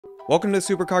Welcome to the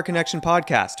Supercar Connection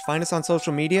podcast. Find us on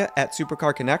social media at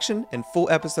Supercar Connection and full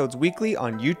episodes weekly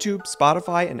on YouTube,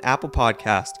 Spotify, and Apple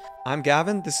Podcast. I'm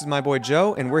Gavin, this is my boy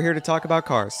Joe, and we're here to talk about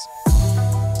cars.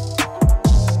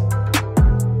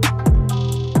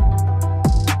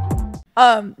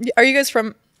 Are you guys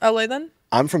from LA then?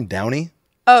 I'm from Downey.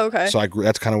 Oh, okay. So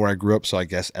that's kind of where I grew up. So I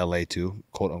guess LA too,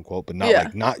 quote unquote, but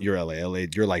not not your LA.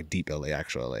 You're like deep LA,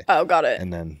 actual LA. Oh, got it.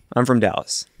 And then I'm from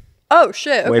Dallas. Oh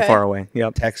shit. Okay. Way far away.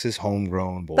 Yep. Texas,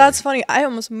 homegrown boy. That's funny. I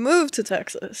almost moved to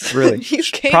Texas. Really? You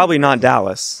came. Probably not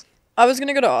Dallas. I was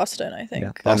gonna go to Austin, I think.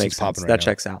 Yeah, that Austin's makes sense. popping right That now.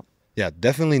 checks out. Yeah,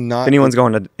 definitely not. If anyone's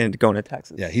going to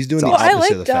Texas. Yeah, he's doing the Well, opposite I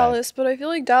like of the Dallas, but I feel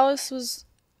like Dallas was.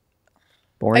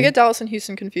 Boring. I get Dallas and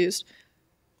Houston confused.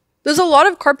 There's a lot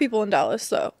of car people in Dallas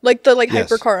though, like the Yes.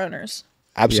 hypercar owners.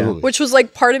 Absolutely. Which was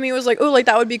like part of me was like, oh, like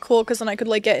that would be cool because then I could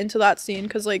like get into that scene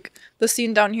because like the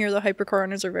scene down here, the hypercar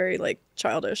owners are very like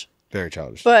childish. Very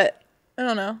childish. But I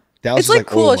don't know. Dallas It's is like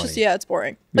cool. old It's just money. it's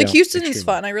boring. Like Yeah, Houston's extremely.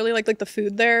 fun. I really like the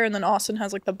food there, and then Austin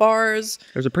has like the bars.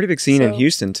 There's a pretty big scene in So-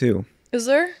 Houston too. Is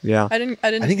there? Yeah. I didn't.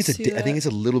 I think see that. I think it's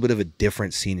a little bit of a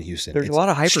different scene in Houston. There's It's a lot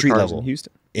of street hypercars level. in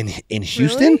Houston. In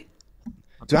Houston? Really?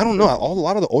 Dude, I don't know. A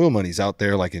lot of the oil money's out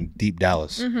there, like in deep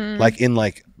Dallas, like in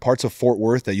like parts of Fort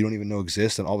Worth that you don't even know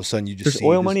exist, and all of a sudden you just There's see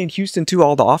oil this- money in Houston too.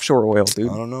 All the offshore oil, dude.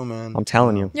 I don't know, man. I'm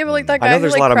telling you. Yeah, but like that I guy know who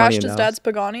there's a like lot of money crashed in his Dallas. dad's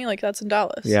Pagani, like that's in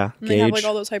Dallas. Yeah, and they have Gage. like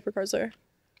all those hypercars there.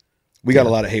 We got a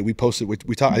lot of hate. We posted. We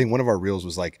talked. I think one of our reels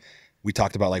was like we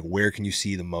talked about like where can you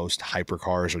see the most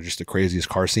hypercars or just the craziest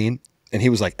car scene, and he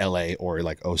was like L.A. or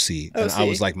like OC, and I OC.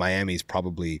 was like Miami's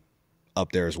probably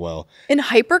up there as well. In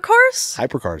hypercars?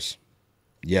 Hypercars,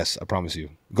 yes, I promise you.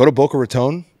 Go to Boca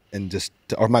Raton and just,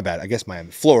 or my bad, I guess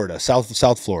Miami, Florida,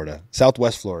 South Florida,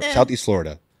 Southwest Florida, Southeast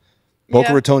Florida. Boca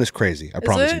Yeah. Raton is crazy. I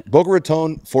promise you. it? Boca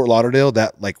Raton, Fort Lauderdale,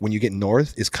 that like when you get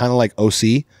north is kind of like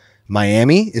OC.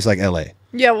 Miami is like LA.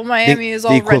 Yeah, well, Miami is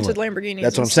all rented Lamborghinis.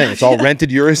 That's what I'm and saying. stuff. It's all rented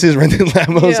Uruses, rented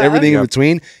Lambos, Yeah. everything in Yep.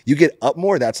 between. You get up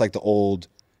more, that's like the old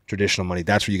traditional money.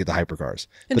 That's where you get the hypercars.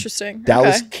 But Interesting.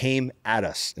 Dallas Okay. came at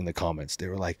us in the comments. They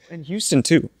were like, And Houston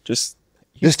too. Just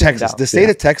Texas. Dallas, The state yeah.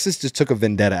 of Texas just took a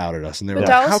vendetta out at us. And they were But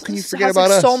like, Dallas how can you forget has, about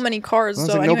like, us? so many cars, I was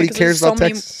though. like, Anyway, nobody 'cause cares there's so about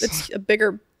many. Texas. It's a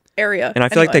bigger area. And I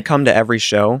feel like they come to every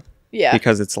show. Yeah.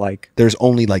 Because it's like There's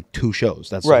only like 2 shows.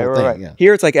 That's the whole thing. Yeah.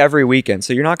 Here it's like every weekend,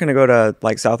 so you're not going to go to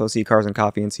like South OC Cars and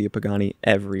Coffee and see a Pagani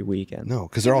every weekend. No,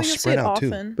 because they're all You'll see spread it out too.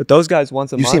 often. But those guys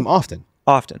once a You month. see them often.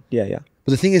 Often. Yeah.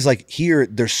 But the thing is, like here,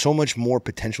 there's so much more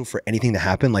potential for anything to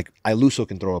happen. Like Iluso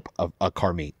can throw up a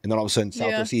car meet, and then all of a sudden, South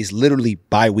Yeah. OC is literally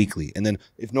bi-weekly. And then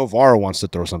if Novara wants to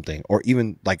throw something, or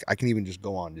even like I can even just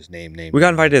go on, just name. We got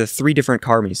invited to 3 different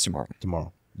car meets tomorrow.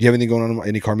 tomorrow. Do you have anything going on?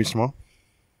 Any car meets tomorrow?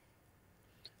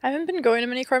 I haven't been going to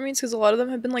many car meets because a lot of them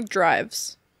have been like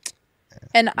drives,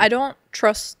 and I don't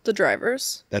trust the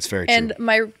drivers. That's very true. And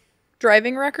my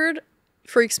driving record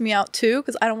freaks me out too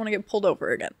because I don't want to get pulled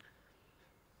over again.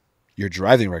 Your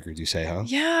driving records, you say, huh?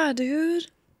 Yeah, dude.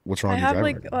 What's wrong I with your have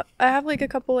driving like record? I have like a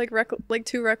couple like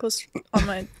 2 reckless on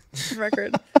my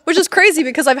record, which is crazy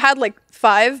because I've had like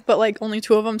 5, but like only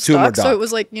 2 of them 2 of them are stuck. So docked. it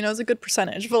was like it's a good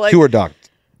percentage. But like 2 are docked.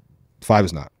 5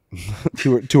 is not.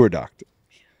 2 are docked.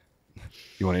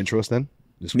 You want to intro us then?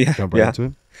 Just jump right into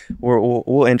it.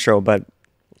 We'll intro, but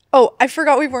oh, I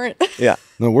forgot we weren't. yeah.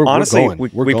 No, we're Honestly, going. We're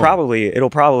going. it'll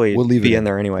probably We'll leave it be in in.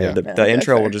 there anyway. Yeah. The Yeah,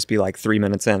 intro fair. will just be like 3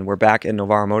 minutes in. We're back in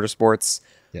Novara Motorsports.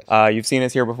 Yes. You've seen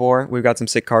us here before. We've got some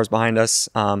sick cars behind us.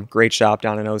 Great shop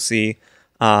down in OC.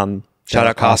 Shout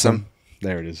out Qasim.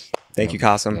 There it is. Thank you,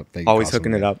 Qasim. Yep, thank you, Always Qasim,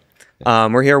 hooking it man.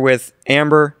 up. We're here with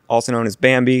Amber, also known as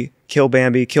Bambi, Kill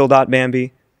Bambi,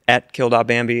 Kill.Bambi, at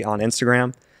Kill.Bambi on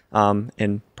Instagram,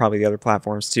 and probably the other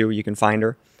platforms too. You can find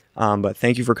her. But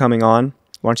thank you for coming on.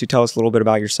 Why don't you tell us a little bit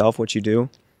about yourself, what you do?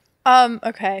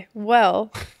 Okay.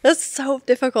 Well, that's so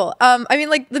difficult. I mean,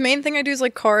 like the main thing I do is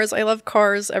like cars. I love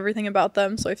cars, everything about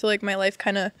them. So I feel like my life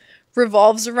kind of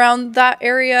revolves around that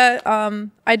area.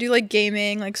 I do like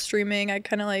gaming, like streaming. I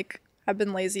kind of like have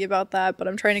been lazy about that, but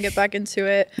I'm trying to get back into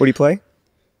it. What do you play?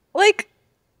 Like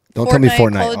Don't tell me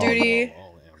Fortnite. Call of Oh, Duty. no.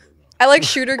 I like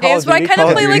shooter Call of games, but I Duty, kind Call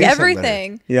of of play like Duty, something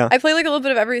everything. Yeah. I play like a little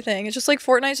bit of everything. It's just like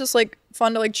Fortnite's just like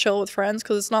fun to like chill with friends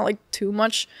because it's not like too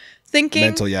much thinking.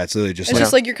 Mental, yeah. It's literally just It's like,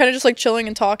 just like you're kind of just like chilling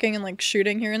and talking and like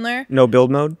shooting here and there. No build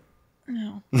mode?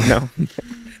 No. No.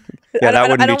 I Yeah, don't- that I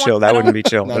wouldn't be don't chill. want- That I wouldn't don't- be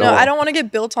chill. No, at No, all. I don't want to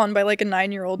get built on by like a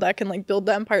 9-year-old that can like build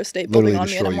the Empire State Building literally on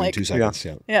me, destroy and I'm you in like, 2 seconds.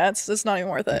 Yeah. yeah, it's not even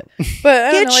worth it. But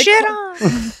I don't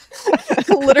know, like,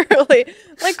 literally,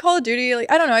 like Call of Duty.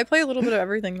 Like I don't know, I play a little bit of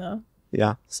everything though.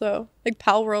 Yeah. So like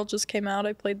Pal World just came out.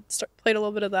 I played a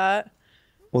little bit of that.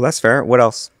 Well, that's fair. What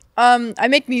else? I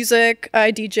make music.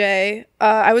 I DJ.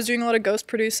 I was doing a lot of ghost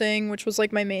producing, which was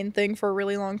like my main thing for a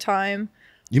really long time.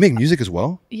 You make music as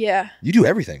well? Yeah. You do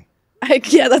everything.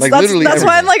 Yeah, that's Like, that's literally why I'm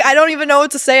everything. like, I don't even know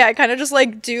what to say. I kind of just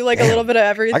like do like a little bit of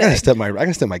everything. I gotta step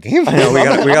my game. I know,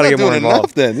 we gotta get more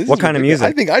involved. Then What kind of music?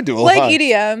 I think I do a like lot.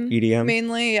 EDM. EDM?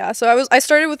 Mainly, yeah. So I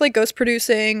started with like ghost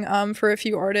producing for a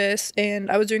few artists,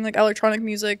 and I was doing like electronic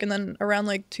music, and then around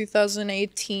like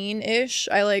 2018-ish,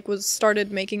 I like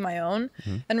started making my own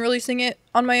and releasing it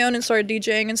on my own and started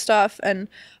DJing and stuff. And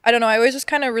I don't know, I always just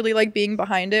kind of really like being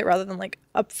behind it rather than like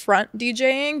upfront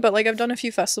DJing, but like I've done a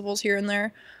few festivals here and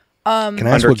there. Can I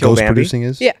ask Under what Kill ghost Bambi? producing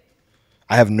is? Yeah.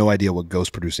 I have no idea what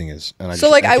ghost producing is, and So,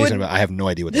 like, I have no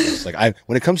idea what that is. Like,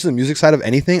 when it comes to the music side of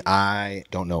anything, I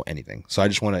don't know anything. So I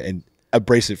just want to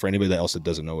embrace it for anybody else that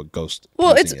doesn't know what ghost.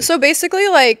 Well, producing it's is. so basically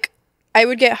like I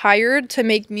would get hired to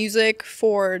make music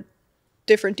for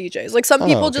different DJs. Like some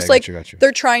people okay, just got like you.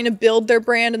 they're trying to build their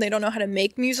brand and they don't know how to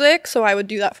make music, so I would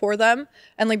do that for them.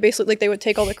 And like basically like they would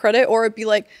take all the credit, or it'd be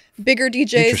like bigger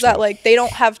DJs Interesting. that like they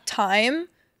don't have time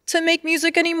to make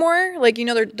music anymore. Like, you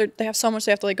know, they have so much,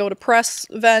 they have to like go to press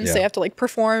events, Yeah. they have to like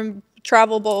perform,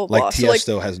 travel, blah, blah, blah. Like So, like,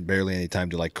 Tiesto has barely any time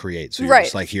to like create, so you're Right.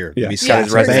 just like, here, Yeah. let me Yeah, set his for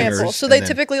some resume. example. bangers, So and they then-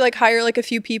 typically like hire like a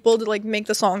few people to like make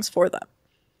the songs for them.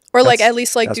 Or like That's- at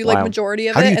least like that's do like wild. majority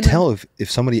of How it. do you and then- tell if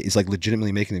somebody is like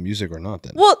legitimately making the music or not?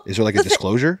 Then, Well, is there like a the thi-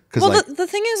 disclosure? Because Well, like, the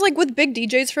thing is, like with big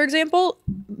DJs, for example,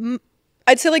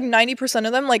 I'd say like 90%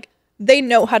 of them, like they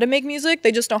know how to make music,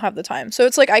 they just don't have the time. So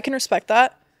it's like I can respect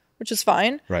that, which is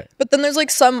fine. Right. But then there's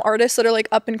like some artists that are like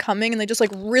up and coming and they just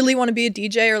like really want to be a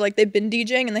DJ, or like they've been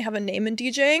DJing and they have a name in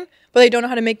DJing, but they don't know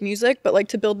how to make music. But like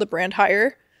to build the brand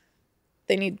higher,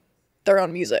 they need their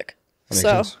own music. That makes So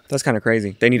sense. That's kind of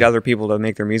crazy. They need other people to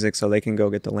make their music so they can go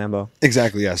get the Lambo.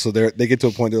 exactly, yeah. So they get to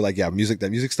a point they're like, yeah, that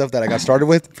music stuff that I got started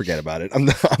with, forget about it.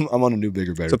 I'm on a new,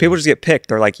 bigger, better. So people just get picked.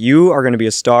 They're like, you are going to be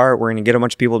a star. We're going to get a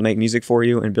bunch of people to make music for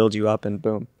you and build you up, and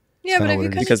boom. yeah, but kinda if what you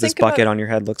it is. kind of Because this think about, bucket on your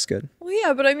head looks good. well,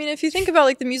 yeah, but I mean, if you think about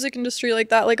like the music industry like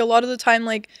that, like a lot of the time,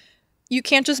 like you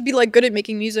can't just be like good at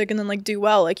making music and then like do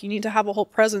well. Like you need to have a whole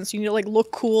presence. You need to like look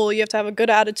cool. You have to have a good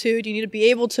attitude. You need to be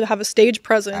able to have a stage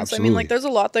presence. I mean, Absolutely. like there's a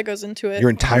lot that goes into it. your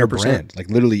entire 100%. brand, like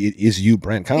literally, it is you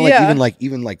brand. Kind of like Yeah.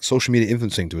 even like social media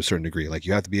influencing to a certain degree. Like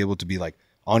you have to be able to be like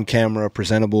on camera,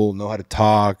 presentable, know how to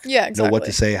talk, Yeah, know what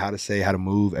to exactly. say, how to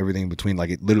move, everything in between. Like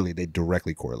it literally, they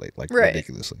directly correlate, like Right.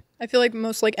 ridiculously. I feel like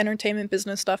most like entertainment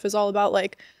business stuff is all about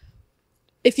like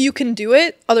if you can do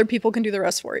it, other people can do the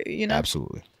rest for you. You know.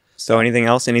 Absolutely. So anything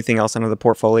else under the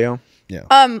portfolio? Yeah.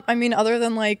 I mean, other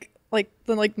than like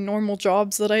the like normal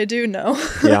jobs that I do, no.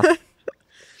 Yeah.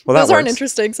 Well, Those that aren't works.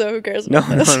 interesting. So who cares? No, about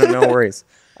no, this? no worries.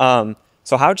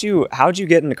 So how'd you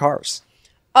get into cars?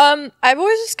 I've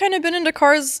always just kind of been into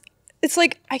cars. It's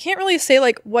like I can't really say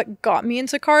like what got me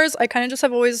into cars. I kind of just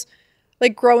have always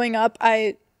like growing up,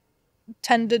 I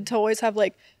tended to always have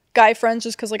like guy friends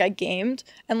just because like I gamed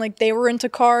and like they were into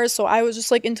cars, so I was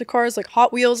just like into cars, like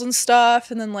Hot Wheels and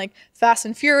stuff, and then like Fast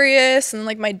and Furious, and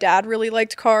like my dad really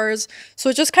liked cars, so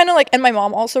it just kind of like, and my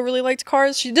mom also really liked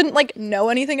cars. She didn't like know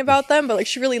anything about them, but like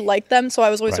she really liked them, so I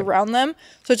was always Right. around them.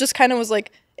 So it just kind of was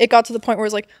like, it got to the point where it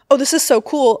was like, oh, this is so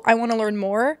cool, I want to learn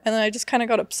more, and then I just kind of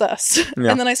got obsessed.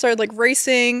 Yeah. And then I started like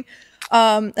racing,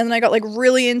 and then I got like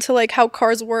really into like how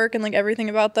cars work and like everything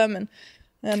about them, and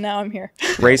now I'm here.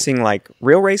 Racing, like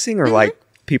real racing, or like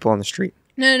people on the street?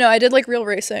 No, I did like real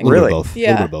racing. A little Really? bit of both.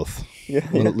 Yeah. A little bit of both. Yeah.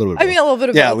 Little bit of I mean, a little bit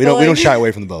of yeah, both, we but, don't like, shy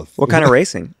away from the both. What kind of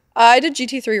racing? I did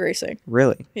GT3 racing.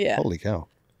 Really? Yeah. Holy cow.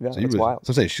 Yeah, you that's really- wild.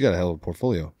 So I'm saying she's got a hell of a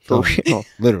portfolio. For real?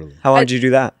 Literally. How long did you do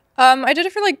that? I did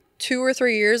it for like 2 or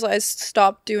 3 years. I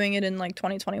stopped doing it in like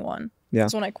 2021. Yeah.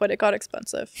 That's when I quit. It got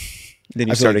expensive. Then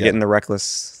I you feel started like, getting the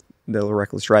reckless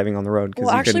driving on the road because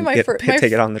Well, you actually, couldn't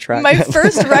take it on the track. my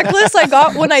first reckless I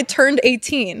got when I turned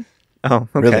 18. Oh, okay.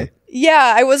 Really?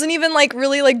 Yeah, I wasn't even like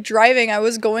really like driving. I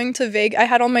was going to Vegas. I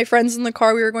had all my friends in the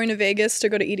car. We were going to Vegas to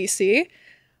go to EDC.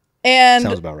 And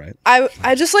Sounds about right.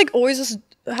 I just like always just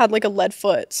had like a lead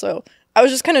foot. So I was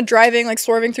just kind of driving, like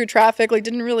swerving through traffic, like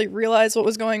didn't really realize what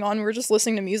was going on. We were just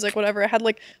listening to music, whatever. I had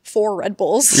like 4 Red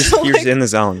Bulls. You're, So, you're like, in the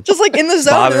zone. just like in the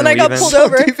zone, Bobbing and then I got weaving. pulled So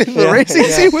over. Deep in the Yeah. racing Yeah.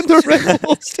 scene with the Red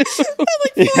Bulls. Dude.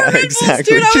 Yeah, Bulls,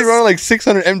 exactly. dude, I She was- running like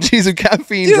 600 mgs of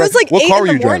caffeine. Dude, it was like what 8 car in were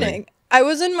the you morning. driving? I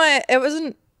was in my, it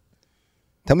wasn't,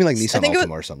 Tell me like Nissan think it was-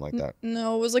 Altima or something like that.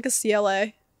 no, it was like a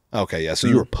CLA. Okay, yeah. So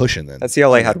you were pushing then. That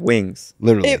CLA had wings.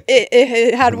 Literally.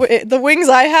 It had the wings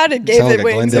I had. It gave sound it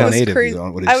like a wings. Glendale It was native crazy. is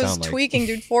what it I was sound like. tweaking,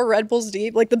 dude. 4 Red Bulls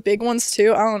deep, like the big ones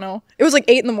too. I don't know. It was like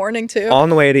 8 in the morning too. On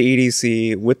the way to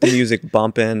EDC with the music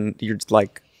bumping, you're just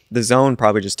like, the zone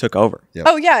probably just took over. Yep.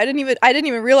 Oh yeah, I didn't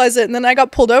even realize it. And then I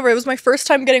got pulled over. It was my first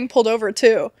time getting pulled over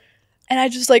too. And I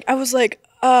just like, I was like,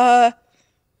 hi.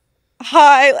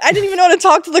 I didn't even know how to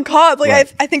talk to the cop. Like,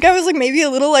 Right. I think I was like maybe a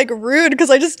little like rude because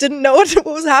I just didn't know what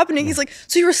was happening. He's like,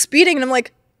 so you were speeding? And I'm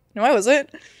like, no, I wasn't.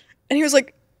 And he was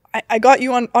like, I got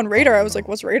you on radar. I was like,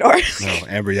 what's radar? No,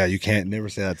 Amber, yeah, you can't never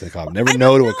say that to a cop. Never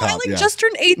no to a cop. I like yeah. just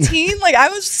turned 18. Like, I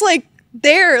was just like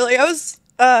there. Like, I was,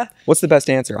 What's the best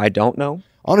answer? I don't know.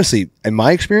 Honestly, in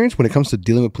my experience, when it comes to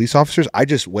dealing with police officers, I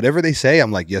just, whatever they say,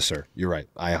 I'm like, yes, sir, you're right.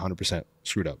 I 100%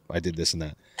 screwed up. I did this and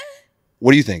that.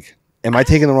 What do you think? Am I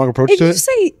taking the wrong approach if to you it?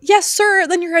 say yes, sir,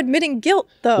 then you're admitting guilt,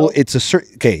 though. Well, it's a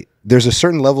certain, okay, there's a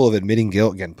certain level of admitting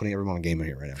guilt. Again, putting everyone on game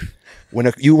here right now.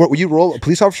 When you roll, a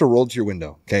police officer rolled to your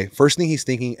window, okay? First thing he's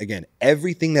thinking, again,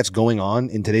 everything that's going on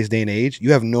in today's day and age,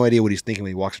 you have no idea what he's thinking when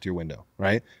he walks up to your window,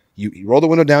 right? You roll the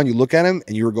window down, you look at him,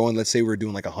 and you were going, let's say we were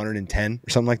doing like 110 or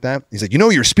something like that. He's like, you know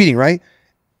you're speeding, right?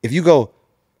 If you go,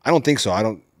 I don't think so.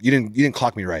 You didn't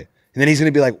clock me right. And then he's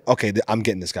going to be like, okay, I'm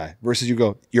getting this guy. Versus you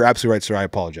go, you're absolutely right, sir. I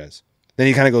apologize. Then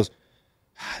he kind of goes,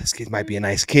 this kid might be a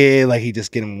nice kid. Like he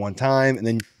just get him one time. And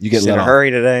then you get He's let in a off.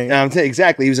 hurry today. And I'm saying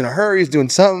exactly. He was in a hurry. He's doing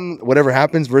something, whatever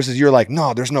happens. Versus you're like,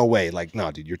 no, there's no way. Like,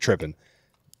 no, dude, you're tripping.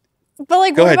 But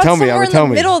like, Go what ahead, about tell me, somewhere Amber, in tell the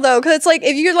me. middle, though? Because it's like,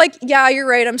 if you're like, yeah, you're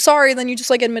right, I'm sorry, then you just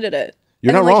like admitted it. You're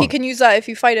and not then, like, wrong. he can use that if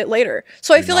you fight it later.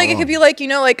 So I feel not like it wrong. could be like, you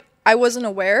know, like, I wasn't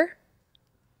aware,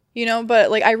 you know, but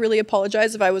like, I really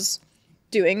apologize if I was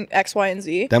doing X, Y, and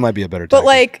Z. That might be a better But tactic.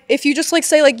 like, if you just like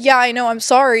say like, yeah, I know, I'm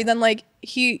sorry, then like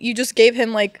you just gave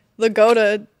him like the go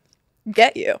to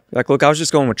get you. Like, look, I was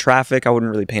just going with traffic. I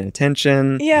wasn't really paying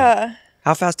attention. Yeah.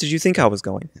 How fast did you think I was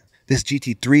going? This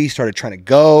GT3 started trying to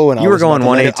go, and You I were was about going to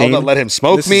let him- 118. I was about to let him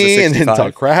smoke This is a me and then 65.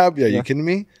 talk crap. Yeah, you kidding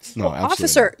me? No, absolutely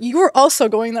Officer, not. you were also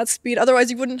going that speed.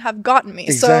 Otherwise, you wouldn't have gotten me.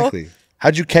 Exactly.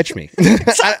 How'd you catch me?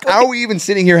 How are we even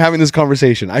sitting here having this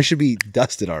conversation? I should be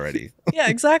dusted already. So, yeah,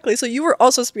 exactly. So you were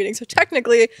also speeding. So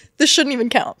technically, this shouldn't even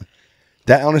count.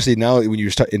 That honestly, now when you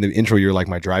start in the intro, you're like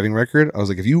my driving record. I was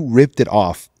like, if you ripped it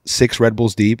off 6 Red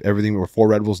Bulls deep, everything or 4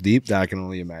 Red Bulls deep, that I can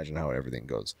only imagine how everything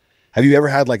goes. Have you ever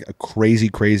had like a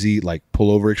crazy like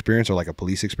pullover experience or like a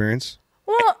police experience?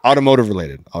 Well, Automotive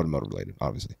related,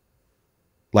 obviously.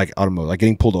 Like automotive, like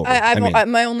getting pulled over.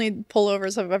 my only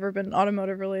pullovers have ever been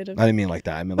automotive related. I didn't mean like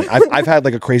that. I mean like I've had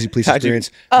like a crazy police How'd you-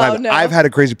 experience. Oh, I've, no. I've had a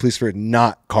crazy police experience,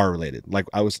 not car related. Like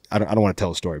I don't want to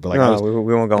tell a story, but like I No, was,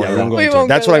 we won't go yeah, into we won't that. go We into it. won't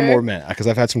That's go what I there. more meant because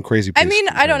I've had some crazy. I Police mean,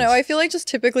 I don't know. I experience. feel like just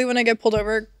typically when I get pulled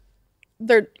over,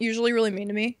 they're usually really mean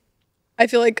to me. I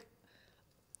feel like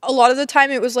a lot of the time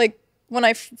it was like when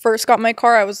I first got my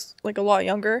car, I was like a lot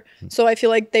younger. So I feel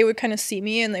like they would kind of see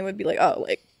me and they would be like, oh,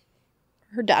 like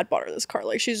her dad bought her this car.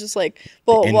 Like she's just like,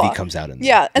 blah, blah, Envy blah. comes out in there.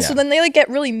 Yeah. And so then they like get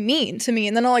really mean to me.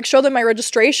 And then I'll like show them my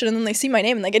registration and then they see my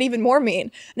name and they get even more mean.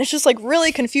 And it's just like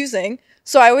really confusing.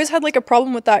 So I always had like a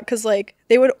problem with that because like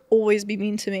they would always be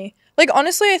mean to me. Like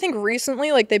honestly, I think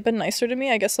recently like they've been nicer to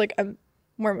me. I guess like I'm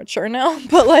more mature now.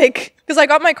 But like, because I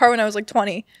got my car when I was like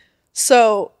 20.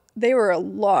 So they were a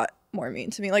lot more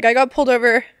mean to me. Like I got pulled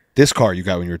over. This car you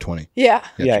got when you were 20. Yeah.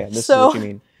 Yeah, this So- is what you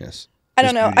mean. Yes. I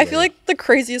don't This know. beauty I feel right like the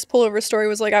craziest pullover story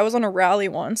was like I was on a rally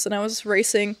once and I was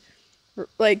racing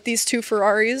like these 2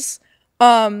 Ferraris.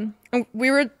 And we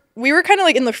were kind of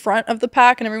like in the front of the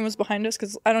pack and everyone was behind us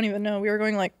because I don't even know. We were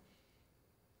going like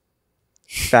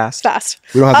Fast. fast.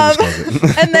 We don't have to disclose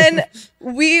it. And then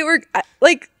we were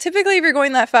like typically if you're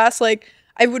going that fast, like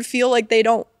I would feel like they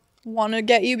don't want to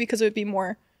get you because it would be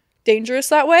more dangerous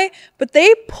that way. But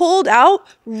they pulled out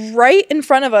right in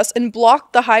front of us and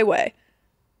blocked the highway.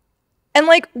 And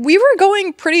like we were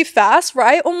going pretty fast, where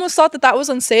I almost thought that was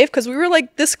unsafe because we were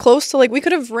like this close to like we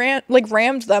could have rammed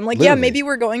them. Like yeah, Literally. maybe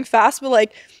we're going fast, but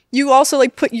like you also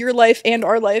like put your life and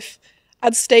our life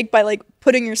at stake by like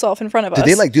putting yourself in front of us. Did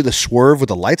they like do the swerve with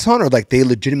the lights on, or like they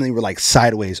legitimately were like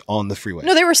sideways on the freeway?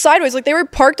 No, they were sideways. Like they were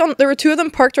parked on. There were 2 of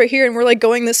them parked right here, and we're like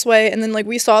going this way. And then like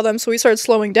we saw them, so we started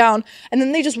slowing down. And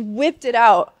then they just whipped it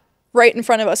out right in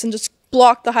front of us and just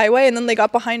blocked the highway. And then they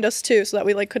got behind us too, so that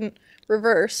we like couldn't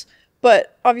reverse.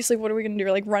 But obviously, what are we gonna do?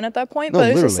 Like run at that point? No,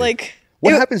 But it's just literally. like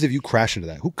What it- happens if you crash into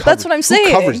that? Who covers? That's what I'm saying.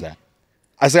 Who covers that?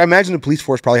 I was like, I imagine the police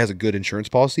force probably has a good insurance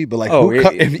policy, but like, Oh,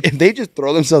 if they just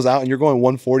throw themselves out and you're going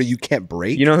 140, you can't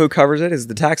brake. You know who covers it is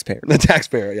the taxpayer. The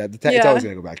taxpayer. Yeah, it's Yeah. always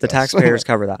gonna go back to The us. taxpayers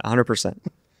cover that 100%.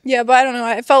 Yeah, but I don't know.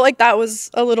 I felt like that was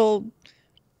a little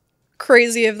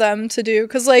crazy of them to do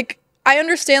because like. I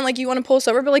understand, like, you want to pull us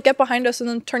over, but, like, get behind us and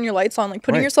then turn your lights on. Like,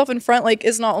 putting Right. yourself in front, like,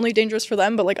 is not only dangerous for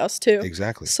them, but, like, us, too.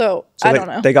 Exactly. So So I don't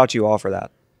know. They got you all for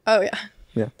that. Oh, yeah.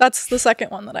 Yeah. That's the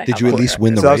second one that I Did have you at on least there.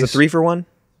 win the So that was race? a 3-for-1?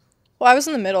 Well, I was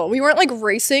in the middle. We weren't, like,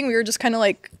 racing. We were just kind of,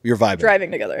 like, You're vibing.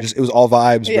 driving together. Just, it was all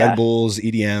vibes, Yeah. Red Bulls,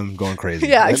 EDM, going crazy.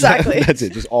 Yeah, exactly. That's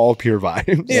it. Just all pure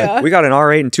vibes. Yeah. We got an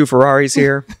R8 and 2 Ferraris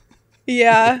here.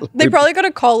 Yeah, they probably got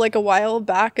a call like a while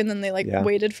back, and then they like Yeah.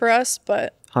 waited for us.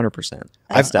 But 100%.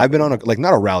 I've been on a, like,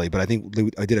 not a rally, but I think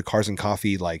I did a Cars and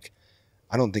Coffee, like,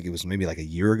 I don't think it was, maybe like a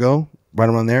year ago, right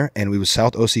around there. And we was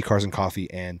South OC Cars and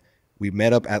Coffee, and we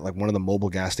met up at like one of the mobile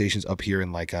gas stations up here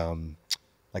in like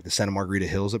the Santa Margarita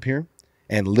Hills up here.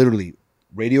 And literally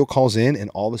radio calls in, and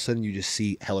all of a sudden you just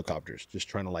see helicopters just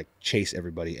trying to like chase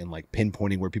everybody and like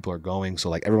pinpointing where people are going. So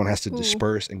like everyone has to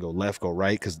disperse and go left, go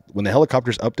right. Because when the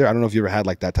helicopter's up there, I don't know if you ever had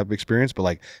like that type of experience, but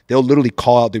like they'll literally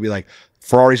call out, they'll be like,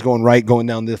 Ferrari's going right, going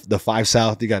down the 5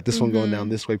 South. You got this one going down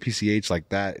this way, PCH, like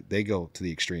that. They go to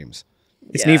the extremes.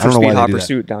 It's Yeah. Need I for don't know why Speed they Hot do that.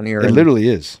 Pursuit down here It literally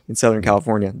is. in Southern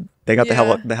California. They got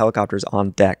Yeah. the helicopters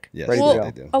on deck. Yes. Ready well, to go.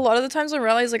 they do. a lot of the times in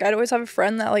rallies, like I'd always have a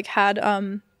friend that like had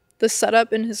the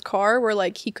setup in his car where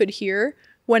like he could hear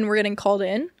when we're getting called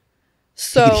in.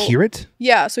 So You could hear it?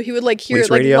 yeah, so he would like hear Police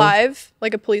it like radio? live,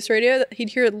 like a police radio. He'd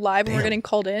hear it live when we're Damn. getting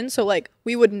called in. So like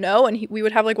we would know, and we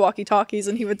would have like walkie talkies,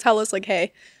 and he would tell us like,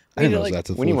 "Hey, I didn't need know to, like, that's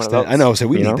a we full need one of extent. those, I know, so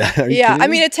we you need know? that. Are you yeah." kidding I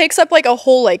me? mean, it takes up like a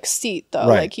whole like seat though.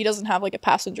 Right. Like he doesn't have like a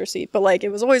passenger seat, but like it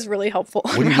was always really helpful.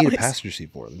 What on do you need a rallies. passenger seat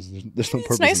for? There's no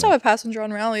purpose. It's nice in to have that. a passenger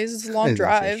on rallies. It's a long That's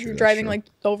drive. true, You're that's driving true. like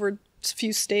over a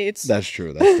few states. That's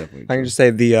true. That's definitely I true. can just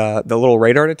say the little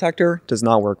radar detector does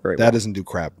not work very That well. doesn't do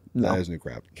crap. No. That doesn't do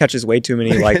crap. Catches way too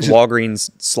many like Walgreens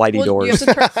slidey Well, doors. you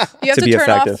have to, To be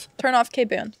effective. turn off K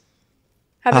band.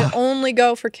 Have it only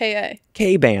go for KA.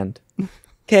 K band,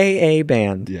 KA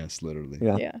band. Yes, literally.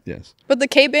 Yeah. Yeah. Yes. But the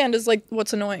K band is like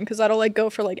what's annoying because that'll like go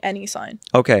for like any sign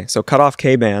Okay, so cut off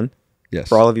K band Yes.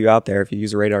 for all of you out there if you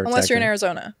use a radar unless you're in detector.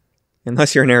 Arizona.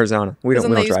 Unless you're in Arizona. We 'Cause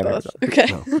don't then they use drive both.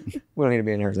 Arizona. Okay. We don't need to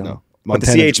be in Arizona. No. But the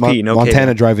CHP, no Montana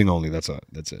K-band. driving only. That's it.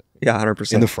 That's it. Yeah, In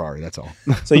 100%. the Ferrari. That's all.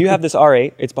 So you have this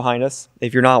R8. It's behind us.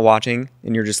 If you're not watching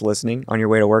and you're just listening on your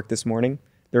way to work this morning,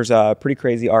 there's a pretty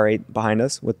crazy R8 behind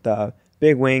us with the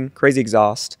big wing, crazy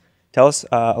exhaust. Tell us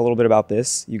a little bit about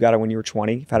this. You got it when you were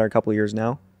 20. You've had it a couple of years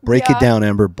now. Break Yeah. it down,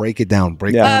 Amber. Break it down.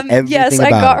 Break Yeah. down everything Yes, I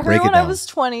about got it. her Break it when I down. was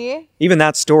 20. Even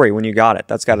that story when you got it,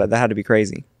 that had to be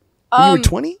crazy. When you were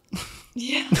 20?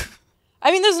 Yeah.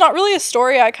 I mean, there's not really a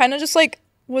story. I kind of just like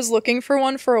was looking for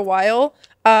one for a while.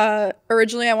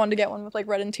 Originally, I wanted to get one with like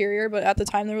red interior, but at the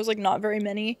time there was like not very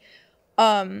many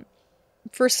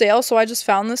for sale. So I just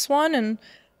found this one, and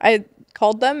I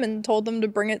called them and told them to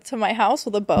bring it to my house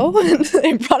with a bow, and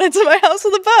they brought it to my house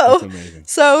with a bow. That's amazing.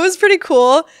 So it was pretty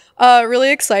cool.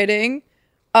 Really exciting.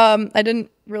 I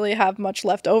didn't really have much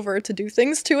left over to do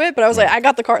things to it, but I was like, I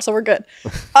got the car, so we're good.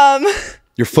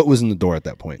 Your foot was in the door at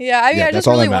that point. Yeah, I mean, I that's just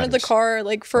all that really wanted the matters. car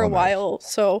like for All a that matters. while.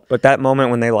 So But that moment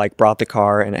when they like brought the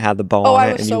car and it had the bow Oh, on I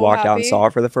it was and you so walked out and happy. saw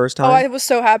it for the first time. oh, I was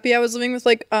so happy. I was living with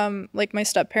like my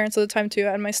step parents at the time too,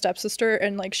 and my stepsister,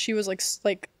 and like she was like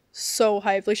so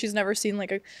hyped. Like she's never seen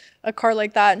like a car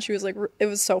like that, and she was like, it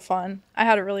was so fun. I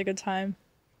had a really good time.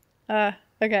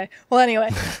 Okay. Well, anyway,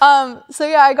 so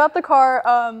yeah, I got the car.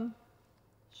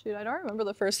 Shoot, I don't remember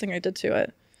the first thing I did to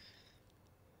it.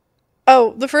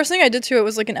 Oh, the first thing I did to it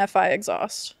was like an FI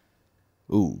exhaust,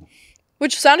 Ooh.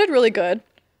 which sounded really good,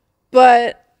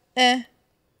 but I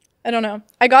don't know.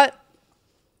 I got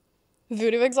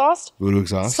Voodoo exhaust. Voodoo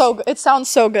exhaust? So good. It sounds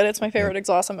so good. It's my favorite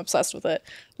exhaust. I'm obsessed with it.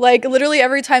 Like literally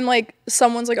every time like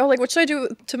someone's like, oh, like what should I do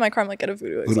to my car? I'm like, get a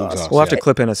Voodoo exhaust. exhaust. We'll have to Yeah.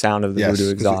 clip in a sound of the Yes, Voodoo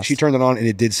 'cause exhaust. She turned it on and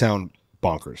it did sound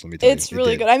bonkers. Let me tell you. It's It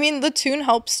really did. good. I mean, the tune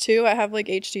helps too. I have like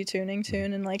HD tuning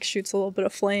tune and like shoots a little bit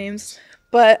of flames.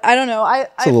 But I don't know.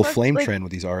 It's a little flame trend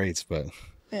with these R8s, but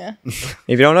Yeah. If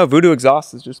you don't know, Voodoo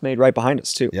exhaust is just made right behind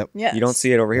us too. yep. Yes. You don't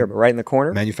see it over here, but right in the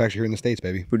corner, Manufactured here in the States,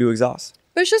 baby. Voodoo exhaust.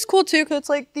 But it's just cool too because it's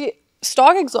like the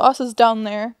stock exhaust is down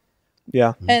there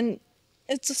Yeah. and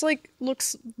it just like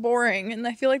looks boring. And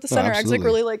I feel like the center exit absolutely.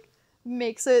 really like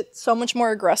makes it so much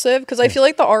more aggressive because I feel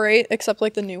like the R8, except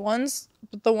like the new ones,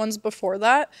 but the ones before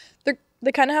that,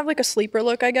 they kind of have like a sleeper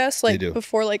look, I guess. Like do.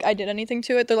 before like I did anything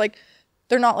to it,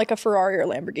 they're not like a Ferrari or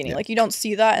Lamborghini. Like you don't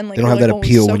see that, and like They don't have you're that like, oh,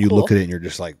 appeal so when you cool. look at it and you're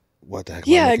just like, what the heck?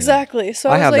 am I Yeah, looking exactly. So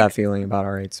I I was have like, that feeling about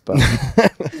R8s, but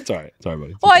at? It's all right. Sorry,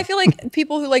 buddy. well, I feel like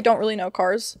people who like don't really know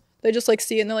cars, they just like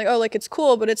see it and they're like, oh, like it's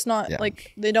cool, but it's not Yeah.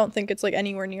 like they don't think it's like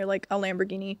anywhere near like a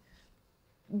Lamborghini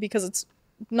because it's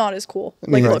not as cool I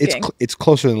mean, like it's looking. it's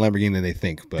closer than Lamborghini than they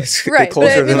think, but Right, but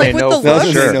closer I mean, than like, they with know. the for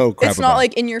looks, sure. know crap it's not about.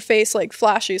 like in your face like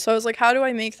flashy. So I was like, how do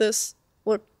I make this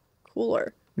look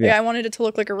cooler? Like, Yeah. I wanted it to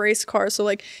look like a race car. So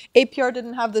like APR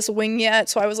didn't have this wing yet,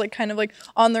 so I was like kind of like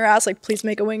on their ass, like please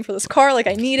make a wing for this car. Like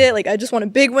I need it. Like I just want a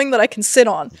big wing that I can sit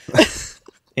on.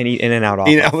 and eat in and out off.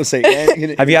 You know, I would say,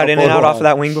 Have you had in and out off of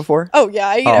that wing before? Oh yeah,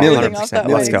 I eat Oh, everything 100%. off that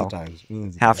Let's wing. go.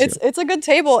 Times. Have to. It's a good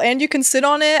table and you can sit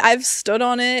on it. I've stood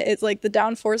on it. It's like the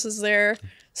downforce is there.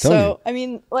 Telling So I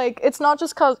mean, like it's not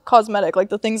just cosmetic. Like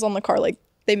the things on the car like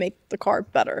they make the car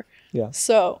better. Yeah.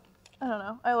 So I don't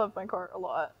know. I love my car a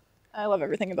lot. I love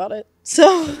everything about it.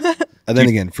 So And then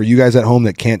again, for you guys at home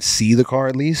that can't see the car,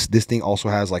 at least this thing also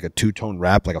has like a two-tone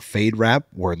wrap, like a fade wrap,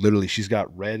 where literally she's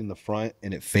got red in the front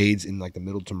and it fades in like the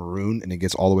middle to maroon, and it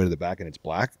gets all the way to the back and it's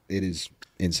black. It is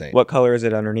insane. What color is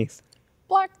it underneath?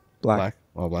 black. Black.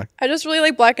 All black. I just really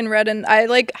like black and red, and I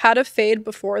like had a fade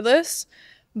before this,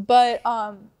 but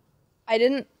I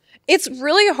didn't. It's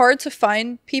really hard to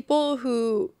find people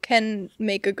who can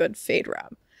make a good fade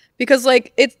wrap. Because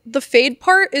like the fade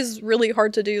part is really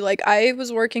hard to do. Like I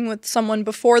was working with someone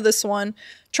before this one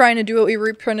trying to do it. We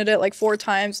reprinted it like 4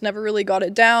 times, never really got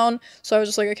it down. So I was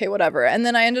just like, okay, whatever. And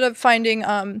then I ended up finding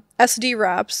SD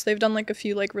wraps. They've done like a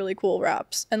few like really cool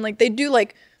wraps. And like they do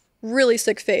like really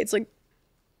sick fades. Like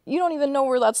you don't even know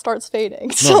where that starts fading.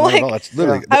 No, So like that's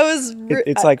literally. I was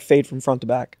It's like fade from front to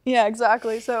back. yeah,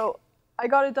 exactly. So I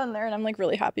got it done there and I'm like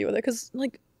really happy with it because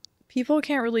like people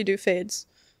can't really do fades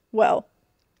well.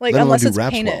 Like Let alone unless do it's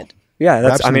wraps painted. well. Yeah,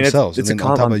 that's. Wraps I mean, themselves, it's and a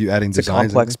then on top of you adding it's a designs and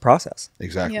complex things. process.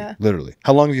 Exactly. Yeah. Literally.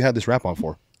 How long have you had this wrap on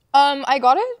for? I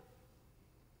got it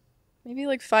maybe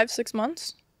like 5-6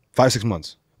 months. 5-6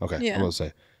 months. Okay. Yeah. I will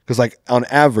say. Because like on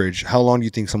average, how long do you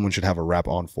think someone should have a wrap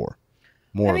on for?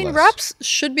 More I or mean, less. wraps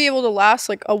should be able to last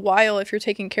like a while if you're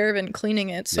taking care of it and cleaning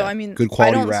it. So Yeah. I mean, good I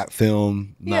quality don't- wrap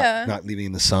film, Yeah. not leaving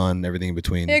in the sun, everything in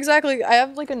between. Yeah, exactly. I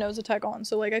have like a nose attack on,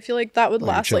 so like I feel like that would Oh,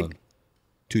 you're last chilling. like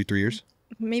 2-3 years.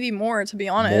 maybe more, to be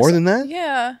honest. More than that?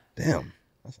 Yeah. Damn,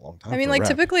 that's a long time. I mean, for a like wrap.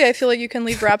 typically, I feel like you can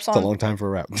leave wraps It's a on. long time for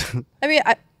a wrap. I mean,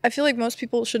 I feel like most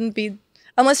people shouldn't be,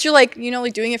 unless you're like, you know,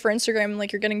 like doing it for Instagram and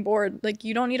like you're getting bored. Like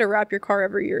you don't need to wrap your car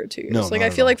every year or 2 years. No, Like not I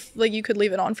at feel all. like you could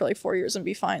leave it on for like 4 years and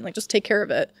be fine. Like just take care of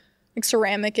it, like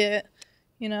ceramic it,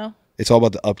 you know. It's all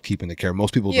about the upkeep and the care.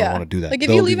 Most people don't Yeah. want to do that. Like if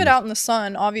They'll you leave it even- out in the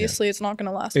sun, obviously it's not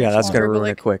gonna last. Yeah, much that's longer, gonna but, ruin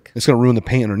like, it quick. It's gonna ruin the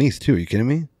paint underneath too. Are you kidding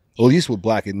me? Well, at least with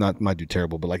black, it might do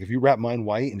terrible. But like if you wrap mine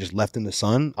white and just left in the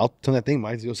sun, I'll tell that thing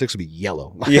my 06 would be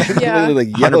yellow. Yeah. Yeah. Literally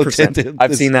like yellow 100%. tinted.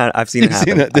 I've seen that. I've seen it You've happen.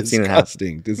 seen that? I've seen it happen.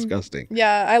 Disgusting. Disgusting.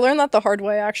 Yeah, I learned that the hard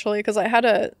way actually because I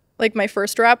had my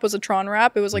first wrap was a Tron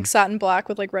wrap. It was like satin black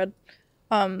with like red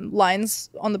lines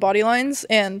on the body lines,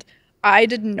 and I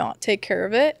did not take care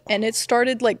of it, and it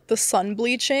started like the sun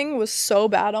bleaching was so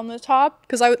bad on the top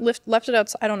because I left it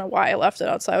outside. I don't know why I left it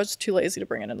outside. I was just too lazy to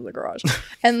bring it into the garage,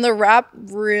 and the wrap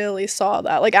really saw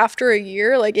that. Like after a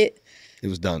year, like it It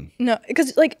was done. no,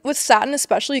 because like with satin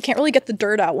especially, you can't really get the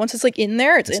dirt out. Once it's like in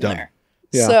there, it's in done. there.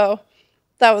 Yeah. So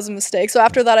that was a mistake. So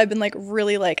after that, I've been like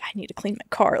really like I need to clean my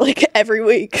car like every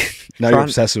week. Now you're Tron-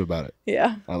 obsessive about it.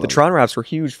 Yeah. I love The it. Tron wraps were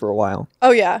huge for a while. Oh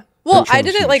yeah. Well, Tron I was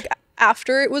did it huge. like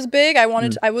after it was big. I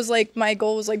wanted. I was like, my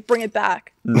goal was like bring it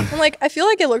back. And like I feel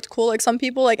like it looked cool. Like some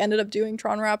people like ended up doing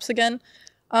Tron wraps again.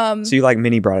 So you like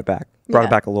mini brought it back. Brought Yeah. it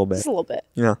back a little bit. Just a little bit.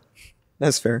 Yeah.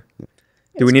 That's fair.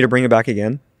 Do we need to bring it back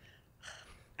again?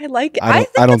 I like it. I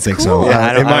don't think so. cool.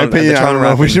 Yeah, In my I don't- opinion, the I Tron don't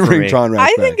know if we wrap should isn't for bring me. Tron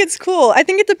wraps I back. think it's cool. I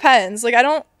think it depends. Like I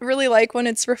don't really like when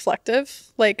it's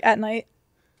reflective, like at night.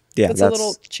 Yeah, It's a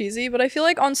little cheesy, but I feel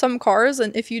like on some cars,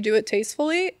 and if you do it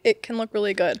tastefully, it can look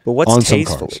really good. But what's on some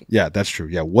tastefully? cars. Yeah, that's true.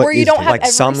 Yeah, what Or you is don't tasteful? have Like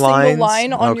every some single lines?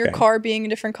 line on your Okay. car being a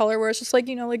different color, where it's just like,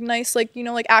 you know, like nice, like, you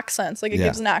know, like accents. Like it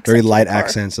gives an accent. very to the light car.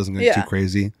 accents. Doesn't get Yeah. too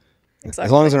crazy. Exactly.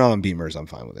 As long as they're not on Beamers, I'm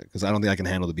fine with it because I don't think I can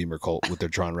handle the Beamer cult with their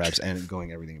Tron wraps and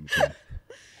going everything in between.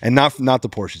 And not the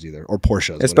Porsches either, or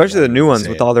Porsches, Especially the new ones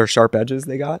with all all their sharp edges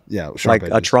they got. yeah, sharp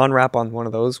Like a edges. Tron wrap on one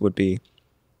of those would be,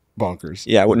 bonkers.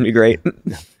 yeah, it wouldn't be great.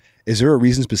 Is there a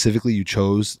reason specifically you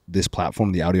chose this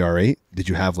platform, the Audi R8? Did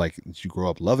you grow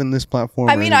up loving this platform?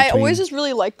 I or mean, in I between? always just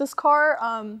really like this car.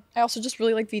 I also just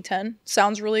really like V10.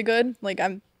 Sounds really good. Like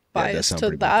I'm Yeah, it does biased sound to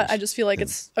pretty that. bonkers. I just feel like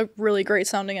it's a really great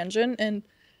sounding engine, and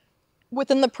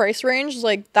within the price range,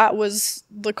 like that was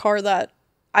the car that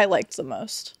I liked the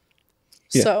most.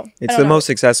 Yeah. So I It's don't the know. most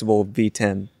accessible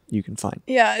V10 you can find.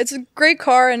 Yeah, it's a great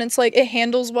car, and it's like it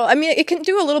handles well. I mean, it can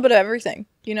do a little bit of everything,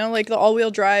 you know, like the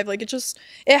all-wheel drive. Like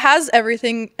it has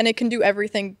everything, and it can do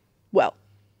everything well.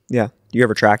 Yeah. Do you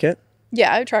ever track it?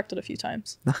 Yeah, I've tracked it a few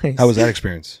times. Nice. How was that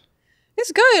experience?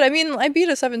 It's good. I mean, I beat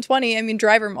a 720. I mean,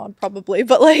 driver mod probably,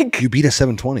 but like, You beat a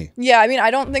 720. yeah. I mean,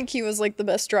 I don't think he was like the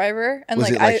best driver, and Was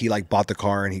like it like I, he like bought the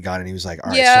car and he got it and he was like,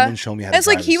 all right, yeah, someone show me how to And it's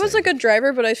like drive he this was a thing. good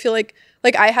driver, but I feel like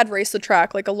I had raced the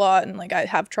track like a lot, and like I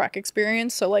have track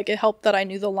experience, so like it helped that I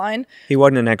knew the line. He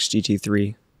wasn't an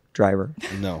XGT3 driver.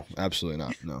 No, absolutely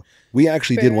not. No. We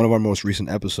actually did one of our most recent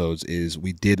episodes is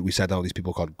we sat down with these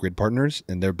people called Grid Partners,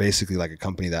 and they're basically like a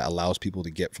company that allows people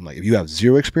to get from like if you have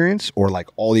zero experience or like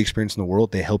all the experience in the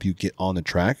world, they help you get on the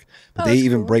track. But they that's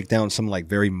even cool. break down some like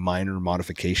very minor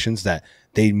modifications that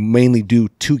they mainly do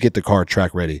to get the car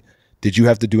track ready. Did you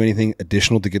have to do anything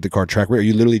additional to get the car track ready? Or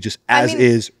you literally just as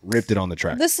is ripped it on the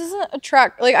track? This isn't a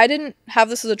track. Like I didn't have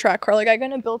this as a track car. Like I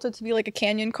kind of built it to be like a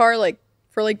canyon car, like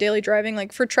for like daily driving.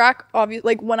 Like for track, obviously,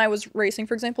 like when I was racing,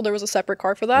 for example, there was a separate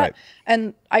car for that, Right.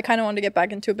 and I kind of wanted to get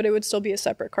back into it, but it would still be a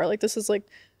separate car. Like this is like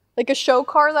a show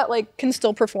car that like can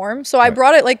still perform. So I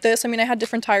brought it like this. I mean, I had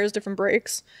different tires, different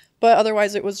brakes, but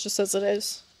otherwise it was just as it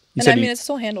is. And I mean, it's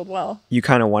still handled well. You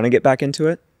kind of want to get back into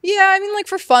it? Yeah, I mean, like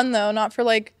for fun though, not for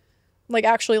like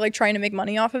actually like trying to make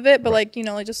money off of it, but like, you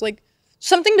know, like just like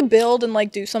something to build and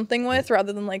like do something with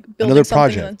rather than like building Another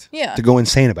something project yeah. to go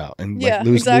insane about and like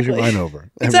lose your mind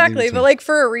over. Exactly, but like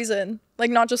for a reason.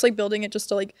 Like not just like building it just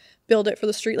to like build it for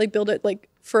the street, like build it like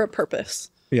for a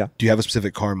purpose. Yeah. Do you have a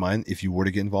specific car in mind if you were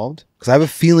to get involved? Because I have a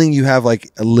feeling you have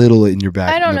like a little in your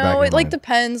back. I don't know. It like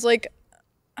depends. Like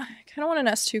I kind of want an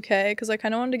S2K because I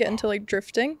kind of wanted to get into like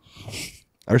drifting.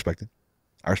 I respect it.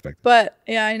 But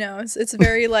yeah, I know it's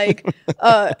very like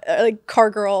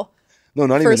car girl. No,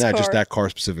 not even that. Car. Just that car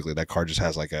specifically. That car just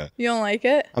has like a. You don't like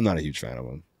it? I'm not a huge fan of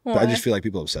them. Why? But I just feel like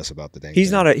people obsess about the dang. He's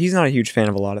thing. not a huge fan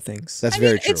of a lot of things. That's I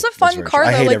very mean, true. it's a fun car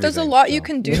though. Like there's a lot you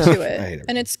can do to I it, hate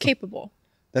and it's capable.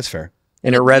 That's fair.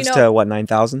 And it revs to what,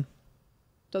 9,000?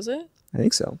 Does it? I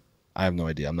think so. I have no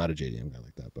idea. I'm not a JDM guy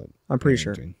like that, but I'm pretty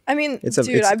sure. I mean, It's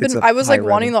I was like high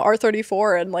wanting rev. the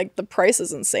R34, and like the price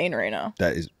is insane right now.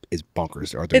 That is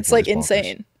bonkers. R34 It's like is bonkers.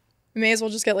 insane. You may as well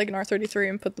just get like an R33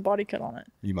 and put the body kit on it.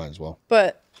 You might as well.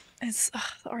 But it's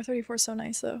the R34 is so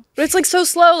nice though. But it's like so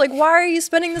slow. Like, why are you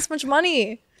spending this much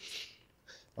money?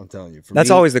 I'm telling you. That's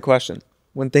always the question.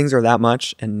 When things are that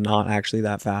much and not actually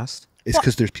that fast. It's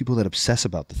because there's people that obsess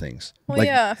about the things. Well, like,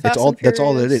 yeah, that's all. That's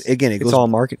all it is. Again, It's all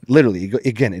marketing. Literally,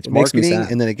 again, it's makes me marketing,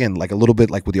 sad. and then again, like a little bit,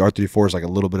 like with the R34 is like a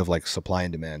little bit of like supply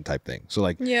and demand type thing. So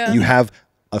like, Yeah. you have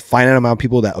a finite amount of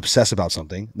people that obsess about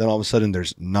something, then all of a sudden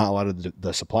there's not a lot of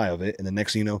the supply of it, and the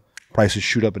next thing you know, prices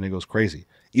shoot up and it goes crazy.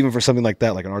 Even for something like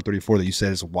that, like an R34 that you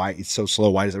said is why it's so slow.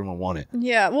 Why does everyone want it?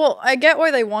 Yeah, well, I get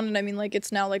why they want it. I mean, like, it's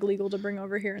now, like, legal to bring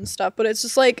over here and stuff. But it's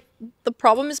just, like, the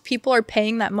problem is people are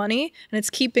paying that money, and it's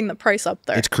keeping the price up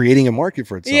there. It's creating a market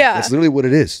for itself. Yeah. That's literally what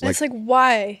it is. And it's like,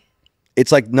 why?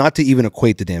 It's like not to even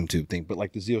equate the damn two thing, but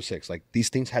like the Z06, like these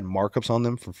things had markups on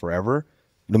them for forever.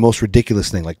 The most ridiculous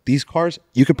thing. Like these cars,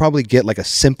 you could probably get like a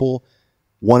simple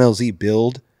 1LZ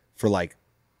build for like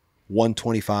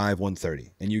 125,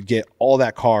 130, and you get all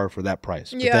that car for that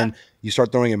price. But then you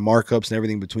start throwing in markups and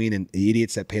everything between, and the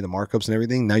idiots that pay the markups and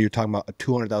everything. Now you're talking about a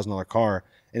 $200,000 car,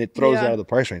 and it throws it out of the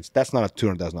price range. That's not a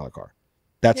 $200,000 car.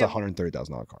 That's a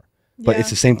 $130,000 car. But it's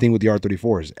the same thing with the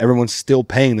R34s. Everyone's still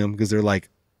paying them because they're like,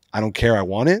 I don't care. I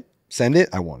want it. Send it.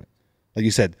 I want it. Like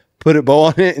you said, put a bow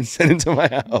on it and send it to my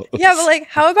house. Yeah, but like,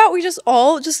 how about we just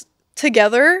all just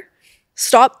together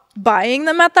stop buying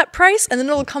them at that price, and then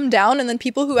it'll come down, and then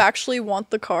people who actually want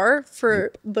the car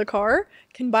for the car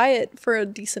can buy it for a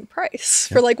decent price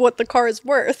for like what the car is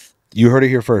worth. You heard it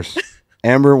here first.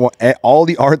 Amber, all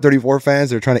the R34 fans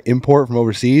that are trying to import from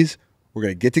overseas, we're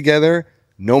going to get together.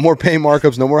 No more paying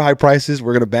markups, no more high prices.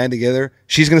 We're going to band together.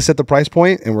 She's going to set the price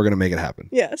point, and we're going to make it happen.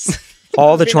 Yes.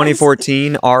 All the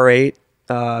 2014 R8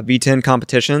 V10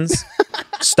 competitions,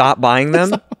 stop buying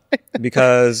them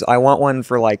because I want one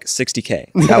for like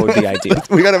 60K. That would be ideal.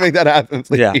 We got to make that happen,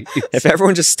 please. Yeah. If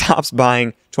everyone just stops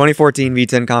buying 2014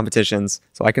 V10 competitions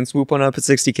so I can swoop one up at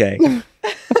 60K,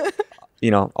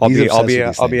 you know, I'll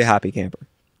be a happy camper.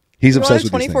 He's You want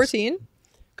obsessed a with these things. 2014?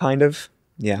 Kind of.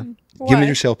 Yeah. Give me Why?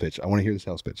 your sales pitch. I want to hear the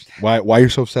sales pitch. Why you're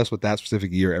so obsessed with that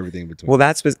specific year, everything in between.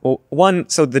 Well, one,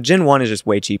 so the Gen 1 is just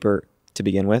way cheaper to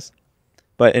begin with.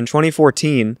 But in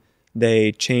 2014,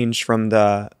 they changed from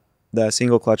the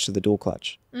single clutch to the dual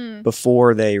clutch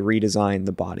before they redesigned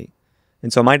the body.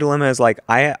 And so my dilemma is like,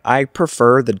 I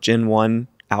prefer the Gen 1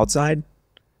 outside,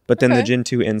 but then the Gen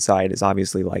 2 inside is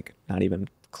obviously like not even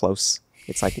close.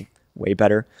 It's like way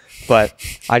better. But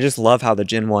I just love how the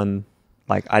Gen 1,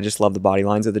 like I just love the body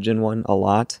lines of the Gen 1 a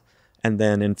lot. And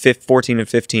then in 14 and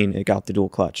 15, it got the dual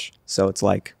clutch. So it's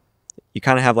like, you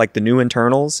kind of have like the new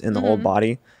internals in the old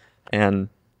body and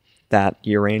that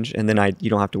year range. And then you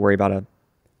don't have to worry about a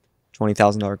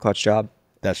 $20,000 clutch job.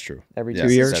 That's true. Every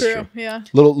 2 years. That's True. Yeah.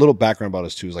 Little background about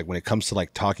us too is like when it comes to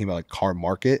like talking about like car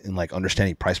market and like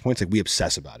understanding price points, like we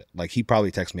obsess about it. Like he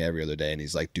probably texts me every other day and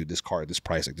he's like, dude, this car, this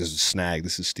price, like this is snag,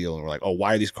 this is steal. And we're like, oh,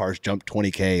 why are these cars jump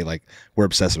 20K? Like we're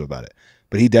obsessive about it.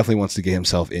 But he definitely wants to get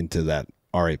himself into that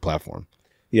R8 platform.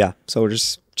 Yeah. So we're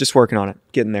just working on it,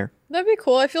 getting there. That'd be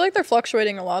cool. I feel like they're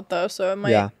fluctuating a lot though, so it might.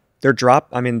 Yeah. They've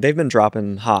been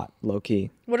dropping hot, low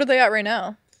key. What are they at right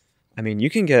now? I mean, you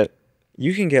can get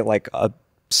like a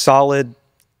solid,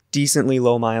 decently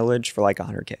low mileage for like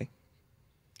 100K.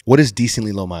 What is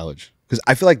decently low mileage? Because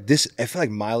I feel like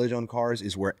mileage on cars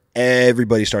is where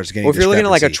everybody starts getting. Well, if you're looking at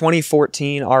like a discrepancy.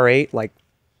 2014 R8, like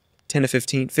 10 to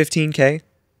 15K.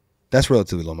 That's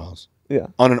relatively low miles. Yeah.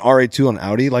 On an R8 on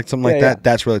Audi, like something like that,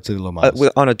 that's relatively low miles.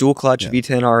 On a dual clutch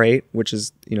V10 R8, which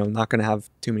is not going to have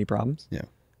too many problems. Yeah.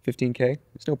 15K,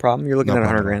 it's no problem. You're looking No at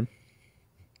 100 problem. grand,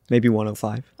 maybe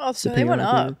 105. Oh, so they depending went on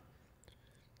up opinion.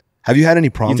 Have you had any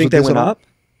You problems think with they this went at all? up?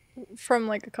 from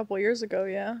like a couple years ago.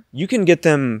 Yeah. You can get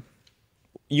them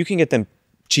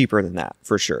cheaper than that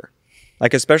for sure.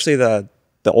 Like especially the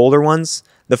older ones.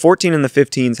 The 14 and the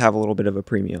 15s have a little bit of a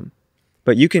premium,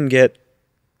 but you can get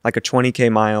like a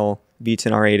 20K mile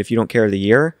V10 R8 if you don't care the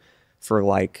year for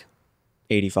like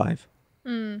 85.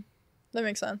 That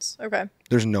makes sense. Okay.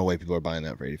 There's no way people are buying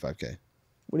that for 85K.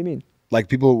 What do you mean? Like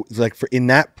people like for in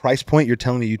that price point, you're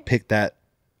telling me you'd pick that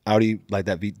Audi like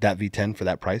that V10 for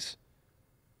that price?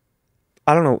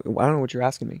 I don't know what you're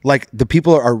asking me. Like the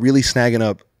people are really snagging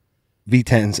up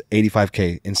V10s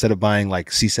 85K instead of buying like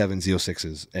C7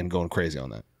 Z06s and going crazy on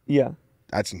that. Yeah.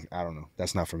 I don't know.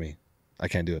 That's not for me. I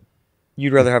can't do it.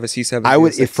 You'd rather have a C7? I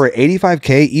would, if for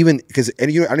 85K, even because I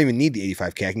don't even need the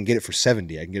 85K. I can get it for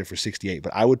 70. I can get it for 68.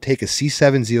 But I would take a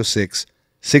C7 Z06,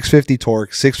 650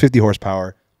 torque, 650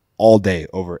 horsepower all day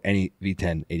over any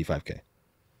V10 85K.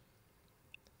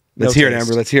 Let's hear it,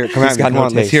 Amber. Let's hear it. Come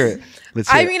on. Let's hear it.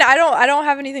 I mean, I don't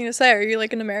have anything to say. Are you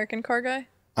like an American car guy?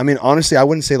 I mean, honestly, I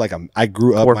wouldn't say like I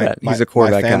grew up. Corvette. He's a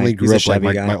Corvette my family guy. grew He's a up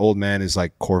like Chevy guy. my old man is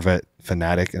like Corvette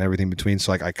fanatic and everything between.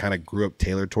 So like I kind of grew up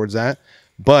tailored towards that.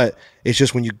 But it's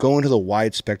just when you go into the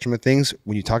wide spectrum of things,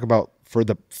 when you talk about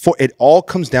it all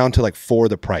comes down to like for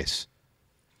the price.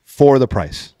 For the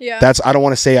price. Yeah. I don't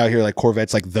want to say out here like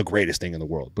Corvette's like the greatest thing in the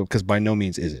world, because by no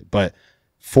means is it. But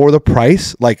for the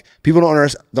price, like people don't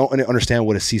understand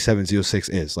what a C7 Z06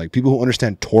 is. Like people who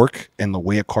understand torque and the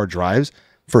way a car drives,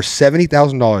 for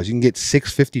 $70,000, you can get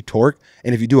 650 torque.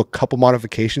 And if you do a couple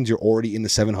modifications, you're already in the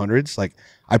 700s. Like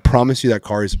I promise you that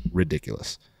car is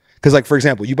ridiculous. Because like, for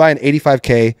example, you buy an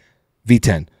 85K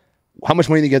V10. How much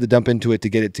money do you get to dump into it to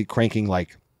get it to cranking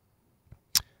like,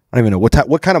 I don't even know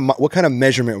what kind of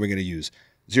measurement are we going to use?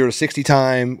 0 to 60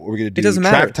 time? Or we're going to do It doesn't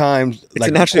track matter. times? It's like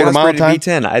a naturally quarter mile aspirated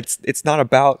time? V10. It's not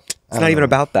about. It's not even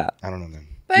about that. I don't know, man.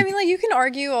 But I mean, like, you can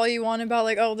argue all you want about,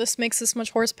 like, oh, this makes this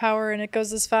much horsepower and it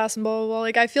goes this fast and blah, blah, blah.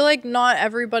 Like, I feel like not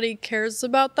everybody cares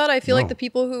about that. I feel like the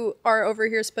people who are over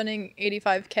here spending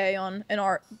 $85K on an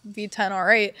V10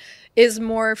 R8 is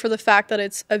more for the fact that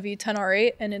it's a V10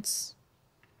 R8 and it's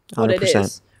what 100%. it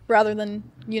is. Rather than,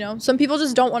 some people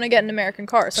just don't want to get an American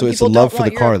car. Some So it's a people love don't for the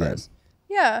want car Euro then. cars.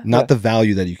 Yeah. Not the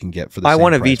value that you can get for the I same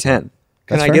want a price V10. point. Can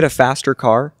That's I fair. get a faster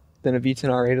car than a V10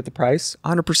 R8 at the price?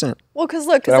 100%. Well, because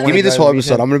look, But I Give me wanna this drive whole a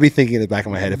episode. V10. I'm gonna be thinking in the back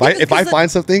of my head. If I find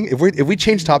something, if we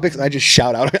change topics and I just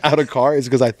shout out a car, it's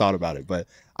because I thought about it. But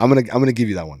I'm gonna give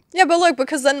you that one. yeah, but look,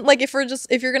 because then, like, if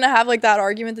you're gonna have like that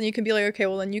argument, then you can be like, okay,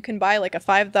 well, then you can buy like a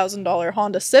 $5,000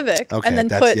 Honda Civic Okay, and then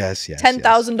that's- put yes,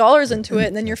 $10,000 into it,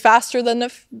 and then you're faster than a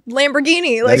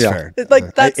Lamborghini. Like, That's fair.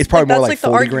 like that's It's probably that's more like the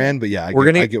 40 argument. grand, but yeah, I We're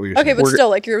get gonna- what you're Okay, saying. but still,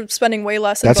 like, you're spending way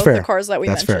less in That's both fair. the cars that we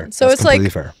That's mentioned. fair. So That's it's like, completely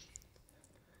fair.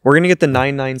 We're gonna get the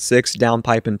 996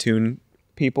 downpipe and tune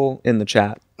people in the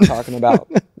chat talking about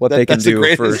what they can That's the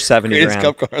do for greatest- 70 greatest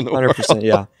grand. cup car in the 100%.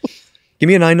 Yeah. Give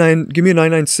me a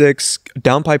 996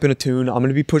 downpipe and a tune. I'm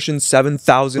gonna be pushing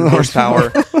 7,000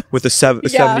 horsepower with a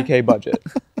 70K budget.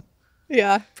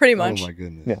 yeah, pretty much. Oh my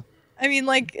goodness. Yeah. I mean,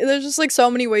 like, there's just like so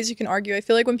many ways you can argue. I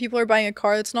feel like when people are buying a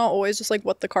car, it's not always just like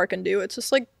what the car can do. It's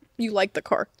just like you like the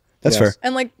car. That's Yes. fair.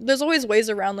 And like, there's always ways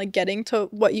around like getting to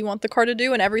what you want the car to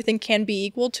do, and everything can be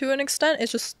equal to an extent.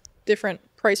 It's just different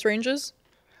price ranges.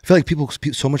 I feel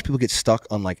like so much people get stuck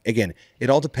on like, again, it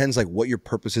all depends like what your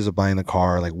purpose is of buying the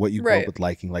car, like what you grew Right. up with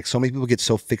liking. Like so many people get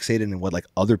so fixated in what like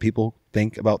other people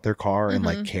think about their car and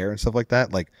like care and stuff like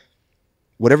that. Like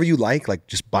whatever you like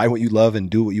just buy what you love and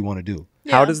do what you want to do.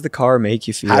 How Yeah. does the car make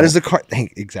you feel? How does the car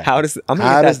exactly? I'm gonna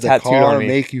How get does that the tattooed car on me.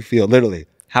 make you feel? Literally.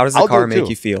 How does the I'll do car it make too.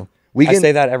 you feel? We I can-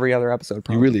 say that every other episode. You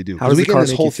Probably. really do. How Because does we the get in car this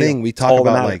make whole you feel? thing, we It's talk all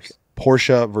that about matters. like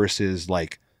Porsche versus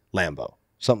like Lambo.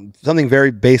 Something very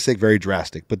basic, very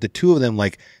drastic. But the two of them,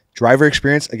 like driver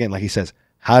experience, again, like he says,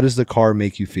 how does the car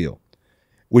make you feel?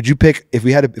 Would you pick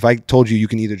if I told you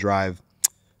can either drive,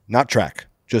 not track,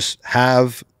 just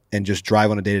have and just drive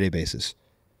on a day-to-day basis?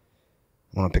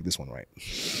 I want to pick this one right.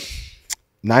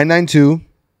 992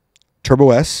 Turbo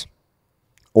S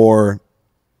or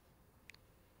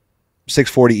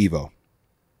 640 Evo.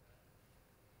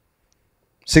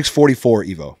 644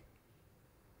 Evo.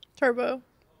 Turbo.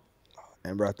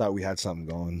 Amber, I thought we had something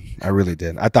going. I really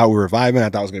did. I thought we were vibing. I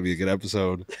thought it was going to be a good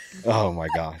episode. Oh my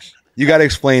gosh. You got to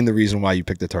explain the reason why you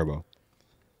picked the turbo.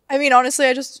 I mean, honestly,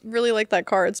 I just really like that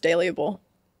car. It's dailyable.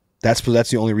 That's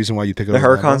the only reason why you pick it The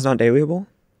over Huracan's Lambo? not dailyable?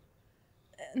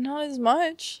 Not as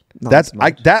much. Not That's as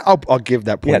much. I'll give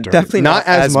that point. Yeah, to her. definitely not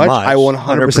as much. much. I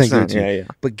 100% agree with you. Yeah.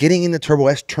 But getting in the Turbo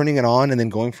S, turning it on, and then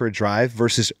going for a drive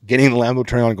versus getting the Lambo,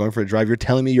 turning on, and going for a drive. You're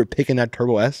telling me you're picking that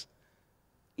Turbo S?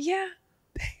 Yeah.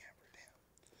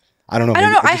 I don't know. I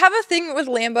don't maybe know. I have a thing with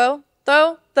Lambo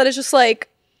though that is just like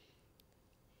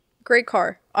great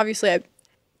car. Obviously,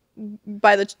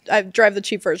 I drive the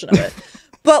cheap version of it,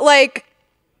 but like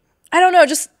I don't know,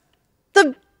 just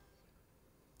the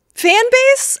fan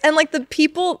base and like the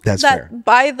people That's that fair.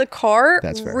 buy the car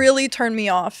That's fair. really turn me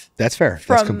off. That's fair.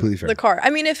 From That's completely fair. the car. I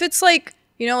mean, if it's like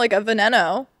like a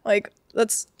Veneno, like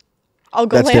I'll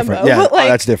go That's Lambo. different. Yeah, but like,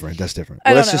 that's different. That's different. I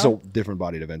Well, don't that's just know. a different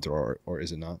bodied Aventador, or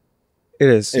is it not? It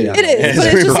is. It Yeah. It is,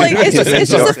 but it's just like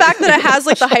it's just the fact that it has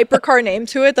like the hypercar name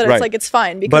to it that Right. it's like it's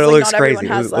fine because But it like looks not crazy.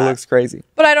 everyone has It that. looks crazy.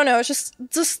 But I don't know. It's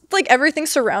just like everything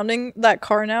surrounding that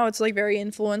car now. It's like very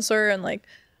influencer and like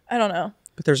I don't know.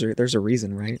 But there's a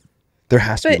reason, right? There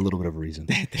has to be a But- little bit of a reason.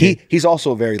 He's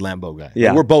also a very Lambo guy. Like,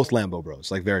 Yeah. we're both Lambo bros,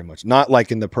 like very much. Not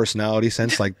like in the personality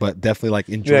sense, like, but definitely like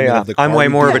enjoyment of the car. I'm way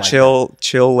We more do of a like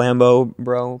chill Lambo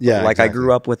bro. Yeah, Like I exactly.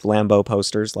 grew up with Lambo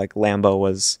posters. Like Lambo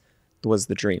was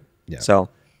the dream. Yeah. So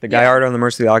the Gallardo and the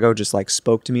Murcielago just like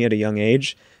spoke to me at a young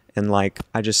age, and like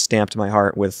I just stamped my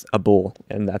heart with a bull,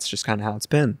 and that's just kind of how it's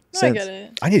been I since. get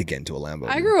it. I need to get into a Lambo.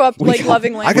 I dude. grew up like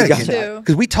loving I gotta Lambos get too.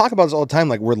 because we talk about this all the time.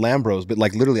 Like we're Lambros, but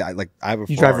like literally, I have a.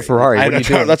 You drive a Ferrari. What are you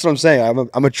doing? That's what I'm saying.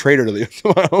 I'm a traitor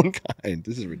to my own kind.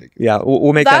 This is ridiculous. Yeah,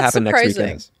 we'll make that That's happen next surprising.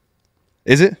 weekend.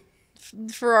 Is it?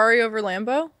 Ferrari over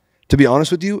Lambo. To be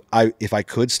honest with you, if I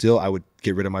could still, I would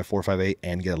get rid of my 458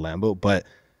 and get a Lambo. But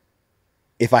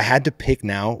if I had to pick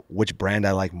now which brand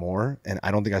I like more, and I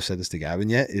don't think I've said this to Gavin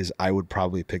yet, is I would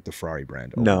probably pick the Ferrari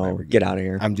brand. Over No, Lamborghini. get out of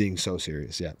here. I'm being so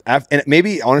serious. Yeah, and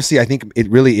maybe honestly, I think it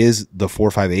really is the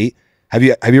 458. Have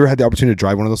you ever had the opportunity to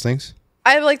drive one of those things?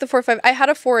 I like the 4.5. I had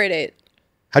a 4.88.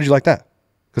 How'd you like that?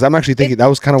 Because I'm actually thinking that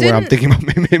was kind of where I'm thinking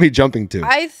about maybe jumping to.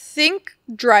 I think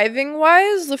driving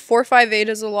wise, the 4.58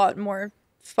 is a lot more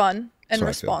fun and That's what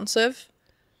I feel. responsive.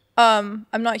 I'm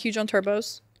not huge on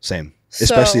turbos. Same,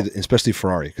 So- especially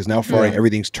Ferrari, because now Ferrari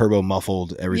everything's turbo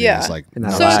muffled. Everything Yeah. is like And that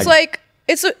not So lag. it's like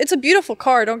it's a beautiful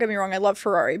car. Don't get me wrong. I love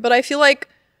Ferrari, but I feel like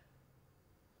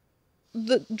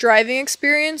the driving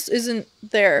experience isn't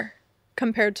there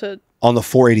compared to on the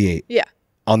 488. yeah.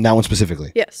 On that one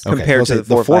specifically. Yes. Okay. Compared I'll to say the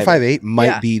the 458 might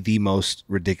Yeah. be the most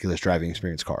ridiculous driving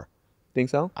experience car. Think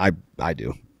so? I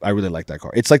do. I really like that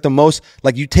car. It's like the most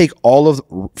like you take all of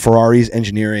Ferrari's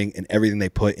engineering and everything they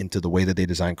put into the way that they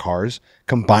design cars,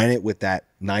 combine it with that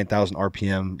 9,000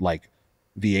 RPM like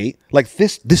V8. Like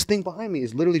this thing behind me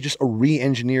is literally just a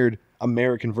re-engineered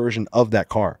American version of that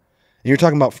car. And you're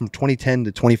talking about from 2010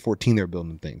 to 2014 they're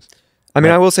building things. I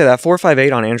mean, I will say that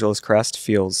 458 on Angela's Crest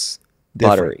feels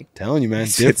Different. buttery. Telling you, man,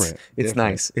 It's different. It's Different.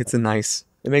 nice. It's a nice.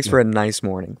 It makes for a nice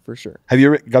morning for sure. Have you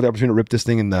ever got the opportunity to rip this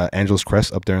thing in the Angeles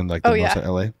Crest up there in like the Oh, north yeah. side of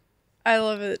LA? I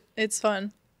love it. It's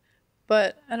fun.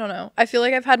 But I don't know. I feel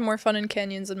like I've had more fun in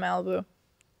canyons in Malibu.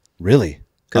 Really?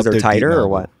 Because Up they're there deep tighter or Malibu.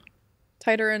 what?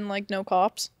 Tighter and like no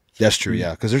cops. That's true,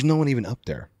 yeah. Because there's no one even up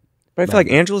there. But I feel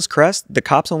like Angela's Crest, the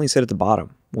cops only sit at the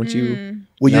bottom. Once you,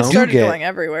 Well, No? you do Started get going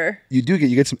everywhere. you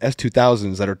get some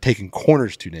S2000s that are taking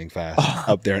corners too dang fast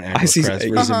up there in Angeles see- Crest.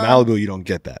 Whereas in Malibu, you don't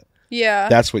get that. Yeah.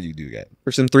 That's what you do get.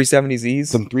 or some 370Zs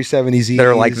Some 370Zs that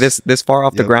are like this far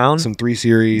off the Yep, ground. Some 3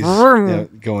 Series Vroom. yeah,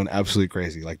 going absolutely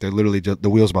crazy. Like they're literally just, the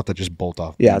wheel's about to just bolt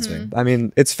off. Yeah, it's, I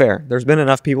mean, it's fair. There's been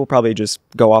enough people probably just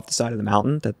go off the side of the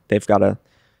mountain that they've got to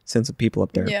send some people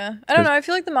up there. Yeah, I don't know. I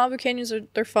feel like the Malibu canyons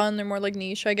they're fun. They're more like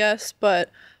niche, I guess. But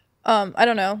I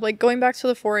don't know. Like going back to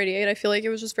the 488, I feel like it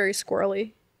was just very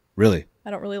squirrely. Really?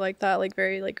 I don't really like that. Like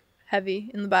very like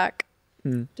heavy in the back.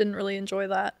 Didn't really enjoy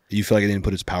that. You feel like it didn't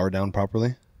put its power down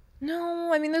properly?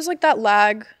 No, I mean there's like that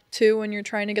lag too when you're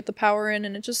trying to get the power in,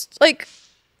 and it just like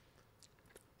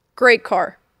great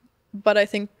car, but I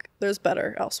think there's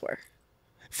better elsewhere.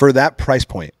 For that price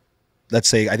point, let's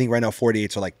say I think right now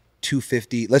 48s are like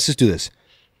 250. Let's just do this.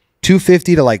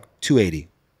 250 to like 280.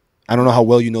 I don't know how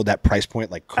well you know that price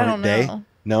point like current don't day. know.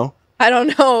 No? I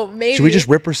don't know. Maybe Should we just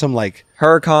rip her some like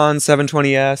Huracan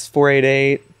 720S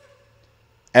 488.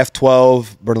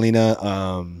 F12 Berlina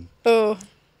Oh,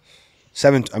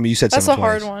 7 I mean you said that's 720s. a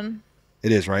hard one.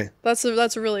 It is, right? That's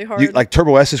a really hard. You, like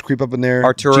Turbo S's creep up in there.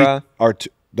 Artura.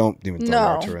 Don't even throw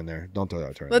No. the Artura in there. Don't throw the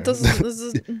Artura in But there. this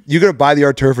is You're going to buy the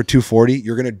Artura for 240.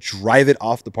 You're going to drive it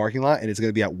off the parking lot and it's going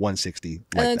to be at 160. and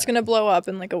Like then it's gonna blow up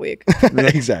in like a week.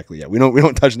 exactly. Yeah. We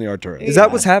don't touch the Artura. Is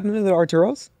that what's happening to the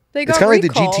Arturos? They It's got kind of like the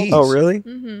recalled. GTs. Oh, really?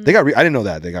 They got. I didn't know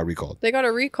that they got recalled. They got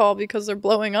a recall because they're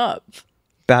blowing up.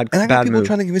 Bad, And I got bad people move.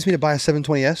 trying to convince me to buy a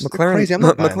 720S. They're McLaren, crazy. I'm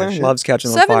not buying that McLaren shit. loves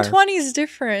catching on fire. 720 is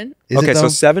different. Is it Okay, so though?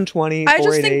 720, I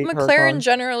just think 488 McLaren Huracan.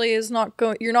 generally is not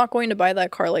going. You're not going to buy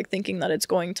that car like thinking that it's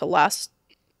going to last.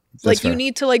 Like fair. you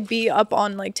need to like be up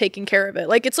on like taking care of it.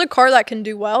 Like it's a car that can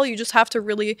do well. You just have to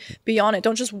really be on it.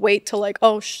 Don't just wait till like,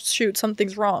 oh shoot,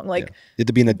 something's wrong. Like You have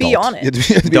to be an adult. be on it.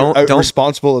 You have to be Don't- a don't-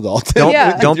 responsible adult. Don't,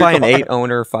 Yeah. don't buy an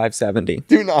 8-owner 570.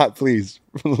 Do not, please.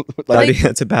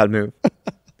 That's a bad move.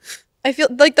 I feel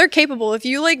like they're capable. If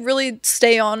you like really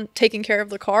stay on taking care of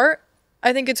the car,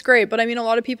 I think it's great. But I mean, a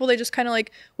lot of people, they just kind of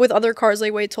like with other cars,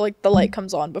 they wait till like the light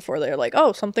comes on before they're like,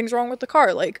 oh, something's wrong with the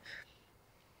car. Like,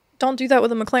 don't do that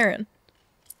with a McLaren.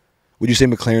 Would you say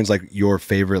McLaren's like your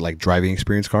favorite like driving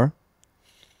experience car?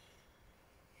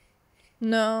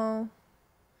 No,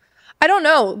 I don't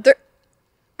know.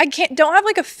 Don't have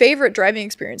like a favorite driving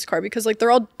experience car because like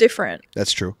they're all different.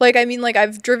 That's true. Like I mean, like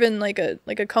I've driven like a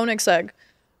Koenigsegg,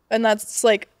 and that's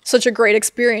like such a great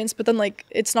experience. But then like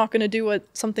it's not going to do what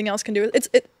something else can do.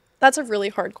 That's a really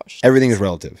hard question. Everything is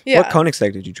relative. Yeah. What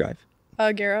Koenigsegg did you drive?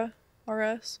 Gara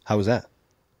RS. How was that?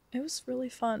 It was really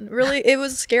fun. Really, it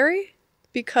was scary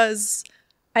because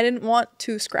I didn't want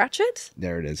to scratch it.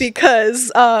 There it is. Because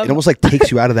It almost like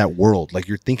takes you out of that world. Like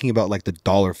you're thinking about like the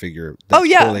dollar figure that's oh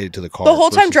yeah, correlated to the car. the whole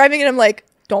time versus- driving it, I'm like,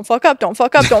 don't fuck up, don't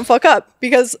fuck up, don't fuck up,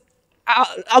 because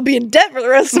I'll be in debt for the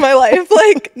rest of my life.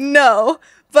 Like no,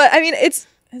 but I mean it's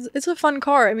a fun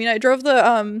car. I mean I drove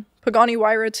the Pagani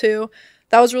Huayra too.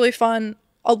 That was really fun.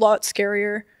 A lot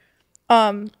scarier.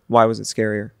 Why was it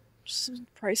scarier?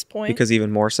 Price point. Because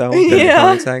even more so than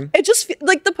yeah, the Koenigsegg? it just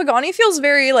like the Pagani feels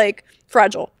very like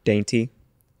fragile Dainty.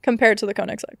 compared to the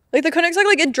Koenigsegg. Like the Koenigsegg,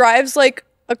 like it drives like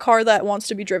a car that wants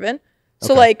to be driven.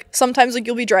 So Okay. like sometimes like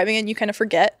you'll be driving and you kind of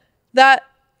forget that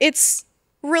it's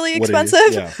really What it is,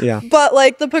 expensive. yeah. Yeah. But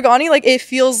like the Pagani, like it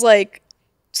feels like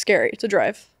scary to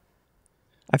drive.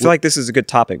 I feel like this is a good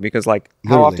topic because like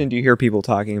how Literally. often do you hear people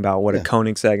talking about what Yeah. a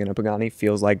Koenigsegg and a Pagani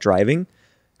feels like driving?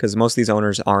 Because most of these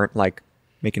owners aren't like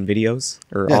making videos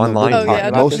or Yeah, no, online literally. Oh, talking yeah,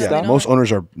 about most, this definitely stuff. not. most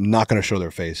owners are not going to show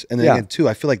their face. And then Yeah. again, too,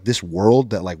 I feel like this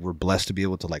world that like we're blessed to be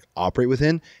able to like operate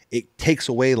within, it takes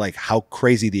away like how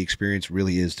crazy the experience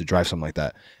really is to drive something like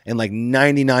that. And like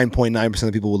 99.9%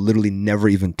 of people will literally never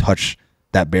even touch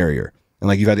that barrier. And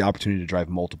like you've had the opportunity to drive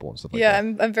multiple and stuff like yeah,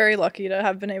 that. I'm very lucky to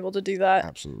have been able to do that.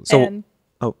 Absolutely. So- and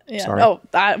Oh, yeah, sorry. oh,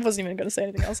 I wasn't even going to say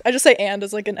anything else. I just say "and"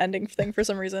 as like an ending thing for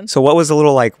some reason. So what was a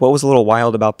little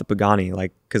wild about the Pagani?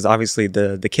 Like, because obviously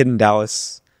the kid in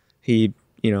Dallas, he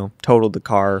totaled the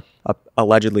car up,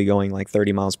 allegedly going like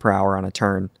 30 miles per hour on a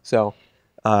turn. So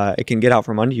it can get out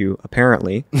from under you.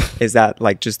 Apparently, is that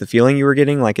like just the feeling you were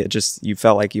getting? Like you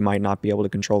felt like you might not be able to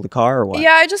control the car, or what?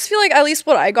 Yeah, I just feel like at least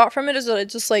what I got from it is that it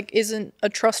just like isn't a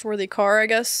trustworthy car, I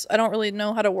guess. I don't really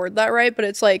know how to word that right, but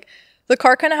it's like the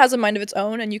car kind of has a mind of its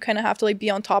own and you kind of have to like be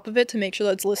on top of it to make sure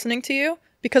that it's listening to you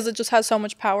because it just has so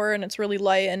much power and it's really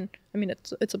light and I mean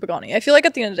it's a Pagani. I feel like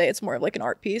at the end of the day it's more of like an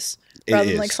art piece rather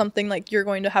than like is. something like you're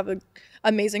going to have an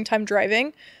amazing time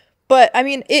driving. But I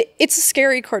mean it's a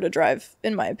scary car to drive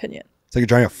in my opinion. It's like you're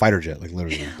driving a fighter jet, like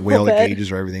literally. The way all the bit.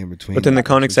 gauges are everything in between. But then the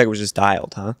Koenigsegg was just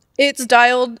dialed, huh? It's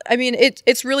dialed. I mean,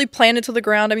 it's really planted to the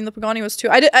ground. I mean, the Pagani was too.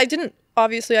 I didn't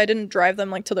drive them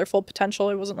like to their full potential.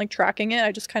 I wasn't like tracking it.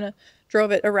 I just kind of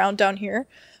drove it around down here.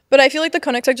 But I feel like the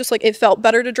Koenigsegg just like it felt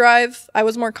better to drive. I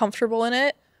was more comfortable in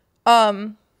it. I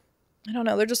don't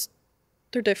know.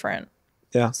 They're different.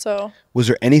 Yeah. So Was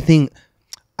there anything,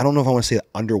 I don't know if I want to say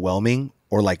underwhelming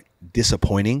or like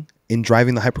disappointing in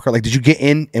driving the hypercar? Like, did you get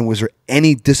in and was there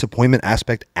any disappointment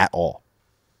aspect at all?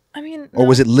 I mean, Or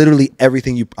was it literally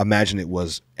everything you imagined it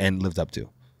was and lived up to?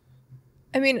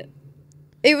 I mean,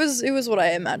 it was what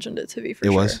I imagined it to be for It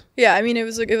sure. was? Yeah, I mean, it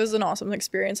was an awesome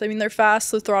experience. I mean, they're fast.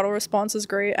 The throttle response is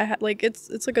great. I had like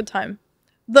it's a good time.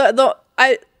 The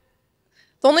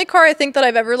only car I think that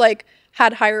I've ever like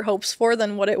had higher hopes for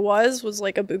than what it was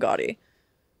like a Bugatti,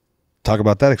 Talk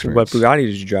about that experience. What Bugatti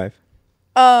did you drive?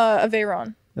 a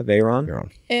Veyron, A Veyron? You're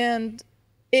on. and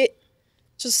it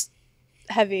just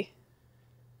heavy.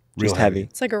 Just heavy.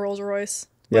 It's like a Rolls Royce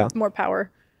Yeah. with more power.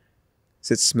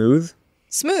 Is it smooth?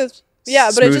 Smooth. Yeah,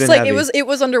 but Smooth it's just and like heavy. it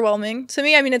was underwhelming to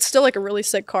me. I mean, it's still like a really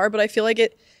sick car, but I feel like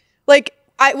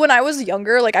when I was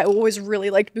younger, like I always really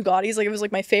liked Bugattis. Like it was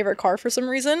like my favorite car for some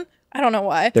reason. I don't know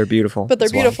why. They're beautiful. But they're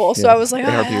That's why. beautiful. So Yeah, I was like,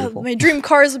 they are yeah, beautiful. my dream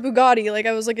car is a Bugatti. Like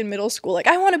I was like in middle school, like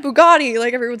I want a Bugatti.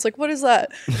 Like everyone's like, what is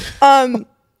that?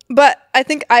 But I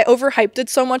think I overhyped it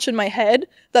so much in my head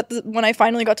that when I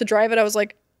finally got to drive it, I was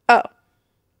like, oh,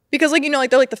 because like like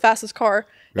they're like the fastest car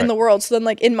in Right. the world. So then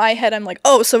like in my head, I'm like,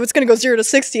 oh, so it's gonna go 0 to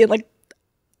 60 in like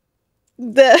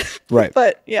Right.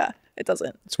 But yeah, it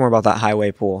doesn't. It's more about that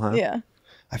highway pool, huh? Yeah.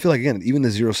 I feel like, again, even the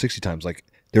 0-60 times, like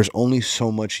there's only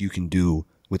so much you can do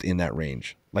within that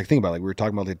range. Like think about it, like we were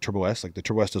talking about the Turbo S. Like the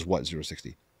Turbo S does what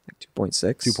 0-60? 2.6,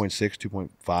 2.6,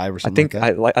 2.5 or something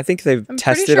I think they've I'm pretty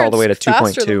tested sure all the way to it's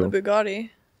faster 2.2. than the Bugatti.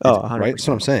 Oh, 100%. Right? That's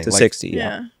what I'm saying. To Like, 60, yeah.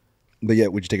 Yeah. But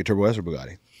yet, would you take a Turbo S or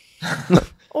Bugatti?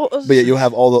 Well, But yet, you'll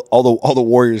have all the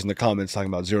warriors in the comments talking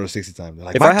about 0-60 times. They're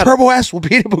like, If my I had- Turbo S will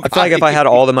beat a Bugatti. I feel like if I had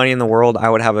all the money in the world, I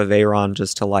would have a Veyron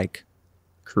just to like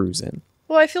cruise in.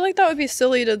 well, I feel like that would be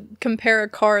silly to compare a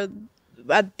car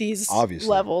at these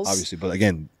levels. Obviously, but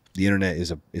again, the internet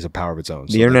is a power of its own.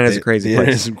 The internet is a crazy place.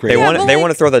 Is They crazy. want but they like-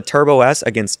 want to throw the Turbo S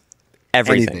against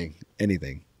everything.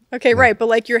 Anything. Okay, right, but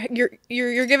like you're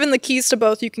given the keys to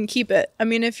both, you can keep it. I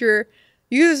mean, if you're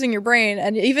using your brain,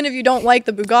 and even if you don't like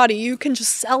the Bugatti, you can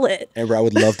just sell it. Amber, I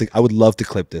would love to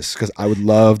clip this because I would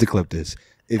love to clip this.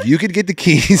 If you could get the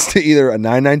keys to either a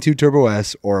 992 Turbo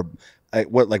S or like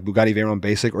Bugatti Veyron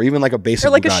Basic, or even like a basic, Or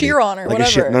like a Bugatti, Chiron or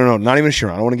whatever. No, not even a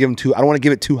Chiron. I don't want to give them too. I don't want to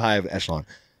give it too high of echelon.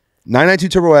 992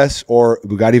 Turbo S or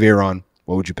Bugatti Veyron.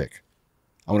 What would you pick?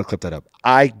 I want to clip that up.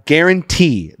 I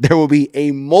guarantee there will be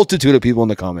a multitude of people in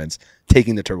the comments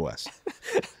taking the Turbo S.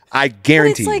 I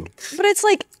guarantee you. But it's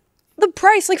like the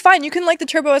price. Like, fine, you can like the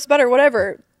Turbo S better,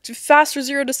 whatever. Faster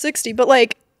 0 to 60, but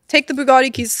like take the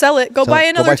Bugatti keys, sell it, go buy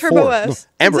another Turbo four. S.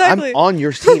 No, Amber, exactly. I'm on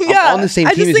your team. Yeah, I'm on the same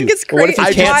I team just as think you. it's But what if you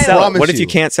great. can't It's sell wild. it? What if you. you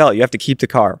can't sell it? You have to keep the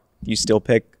car. You still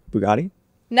pick Bugatti?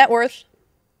 Net worth.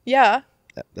 Yeah.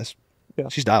 That's Yeah.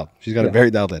 she's dialed. She's got it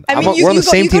very dialed in. I mean, we're on the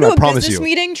same you team. go to I a promise business you.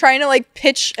 meeting trying to like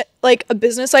pitch like a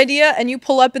business idea, and you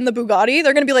pull up in the Bugatti.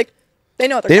 They're gonna be like, they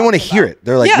know what They they're didn't want to talking hear about. it.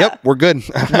 They're like, Yeah. "Yep, we're good.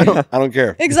 I don't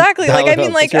care." Exactly. Dial Like, I it mean,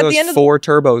 up. like Let's at hear the end those of 4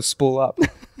 turbos spool up.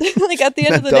 like at the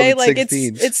end of the That day, double like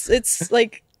 16. it's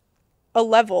like a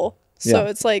level. So Yeah.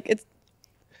 it's like it's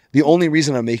The only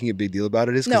reason I'm making a big deal about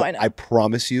it is No, because I know. I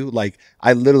promise you, like,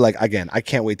 I literally, like, again, I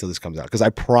can't wait till this comes out because I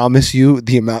promise you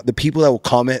the people that will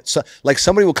comment, so, like,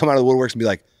 somebody will come out of the woodworks and be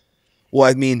like, well,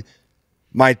 I mean,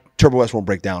 my Turbo S won't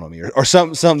break down on me, or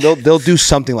they'll do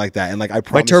something like that, and like I My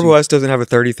promise Turbo you, S doesn't have a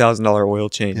 $30,000 oil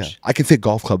change. yeah, I can fit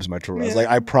golf clubs in my Turbo S. Yeah. Like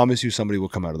I promise you, somebody will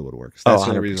come out of the woodworks. Oh, That's the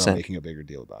only reason 100%. I'm making a bigger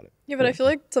deal about it, yeah. But I feel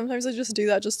like sometimes I just do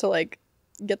that just to like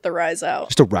get the rise out.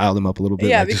 just to rile them up a little bit.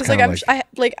 Yeah, just because like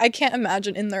kinda I can't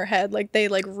imagine in their head like they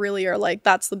like really are like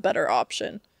that's the better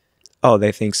option. Oh,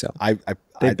 they think so.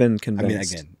 They've been I mean,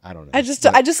 convinced. again, I don't know. I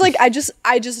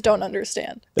just don't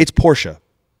understand. It's Porsche.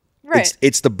 Right.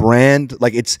 It's the brand,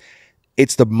 like it's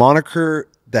the moniker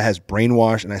that has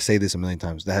brainwashed, and I say this a million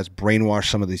times, that has brainwashed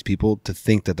some of these people to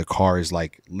think that the car is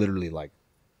like literally like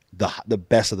the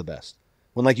best of the best.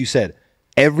 When, like you said,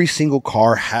 every single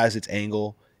car has its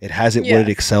angle, it has what it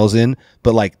excels in,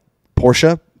 but like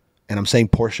Porsche, and I'm saying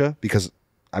Porsche because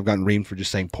I've gotten reamed for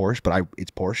just saying Porsche, but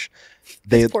it's Porsche.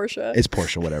 It's Porsche. It's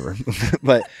Porsche, whatever.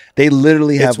 But they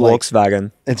literally have It's like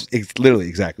Volkswagen. it's literally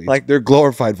exactly Like- they're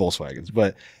glorified Volkswagens,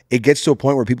 but it gets to a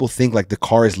point where people think like the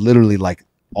car is literally like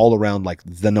all around like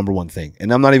the number one thing.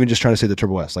 And I'm not even just trying to say the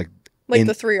Turbo S, like Like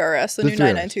the 3RS, the the new 3RS.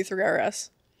 992 3RS.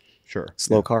 sure,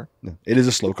 Slow car. no, it is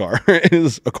a slow car. It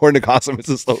is, according to Cosm, it's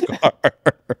a slow car.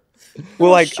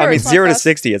 Well, like, sure, I mean, it's not 0 to fast.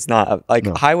 60, it's not. Like,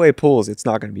 No. highway pools, it's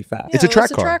not going to be fast. It's a Yeah, track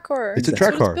well, car. track car. It's a That's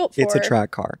track what car. built It's a for.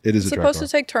 track car. It is It's a track supposed car.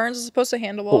 to take turns. It's supposed to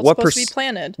handle. But It's what supposed to be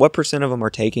planted. What percent of them are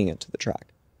taking it to the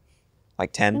track?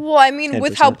 Like 10? Well, I mean,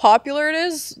 with how 10%? popular it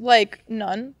is, like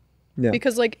none. Yeah.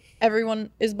 Because like everyone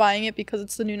is buying it because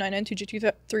it's the new 992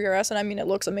 GT 3RS, and I mean it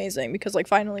looks amazing because like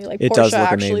finally like It does Porsche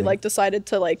look actually amazing. like decided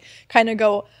to like kind of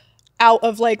go out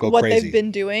of like Go what crazy. they've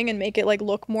been doing and make it like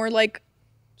look more like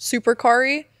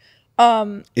supercar-y.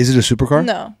 Is it a supercar?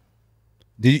 No.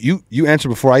 Did you answered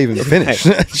before I even finished?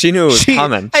 Hey, she knew it was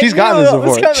coming. She's I gotten knew this it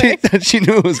was before. coming. She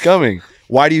knew it was coming.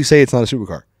 Why do you say it's not a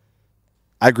supercar?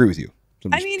 I agree with you. So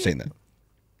I'm I just mean, saying that.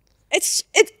 It's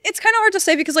kind of hard to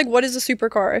say because like what is a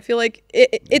supercar? I feel like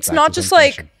it's Back not to the just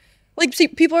same question. like see,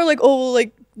 people are like, oh well,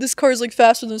 like this car is like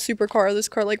faster than a supercar, this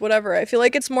car like whatever. I feel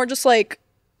like it's more just like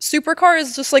supercar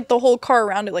is just like the whole car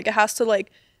around it. Like it has to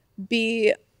like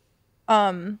be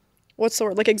what's the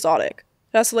word? Like exotic.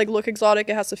 It has to like look exotic,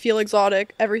 it has to feel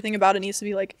exotic, everything about it needs to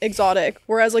be like exotic.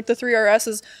 Whereas like the 3RS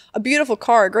is a beautiful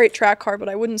car, a great track car, but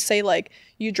I wouldn't say like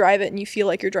you drive it and you feel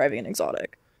like you're driving an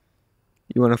exotic.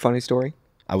 You want a funny story?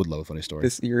 I would love a funny story.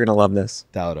 You're going to love this.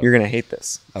 Dial it up. You're going to hate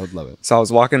this. I would love it. So I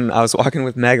was walking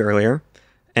with Meg earlier,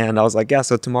 and I was like, yeah,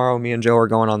 so tomorrow me and Joe are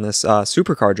going on this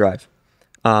supercar drive.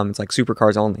 It's like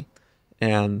supercars only.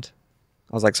 And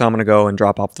I was like, so I'm going to go and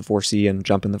drop off the 4C and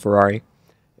jump in the Ferrari.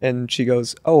 And she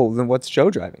goes, oh, then what's Joe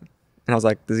driving? And I was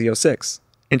like, the Z06.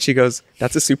 And she goes,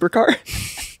 that's a supercar?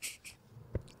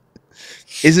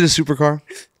 Is it a supercar?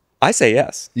 I say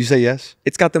yes. You say yes?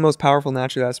 It's got the most powerful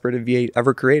naturally aspirated V8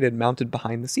 ever created mounted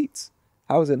behind the seats.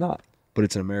 How is it not? But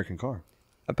it's an American car.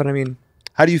 But I mean,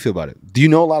 how do you feel about it? Do you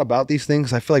know a lot about these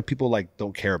things? I feel like people like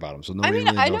don't care about them. So nobody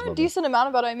really I knows know a about decent amount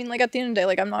about it. I mean, like at the end of the day,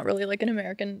 like I'm not really like an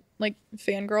American like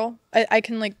fangirl. I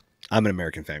can like. I'm an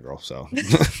American fangirl, so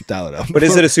dial it up. but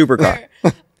is it a supercar?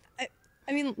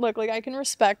 I mean, look, like I can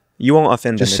respect. You won't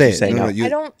offend them Just if say you it. say no. You, I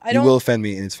don't. You will offend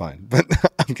me, and it's fine. But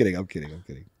I'm kidding.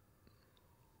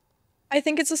 I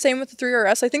think it's the same with the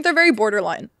 3RS. I think they're very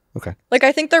borderline. Okay. Like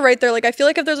I think they're right there. Like I feel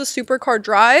like if there's a supercar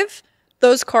drive,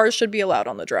 those cars should be allowed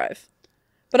on the drive.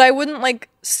 But I wouldn't like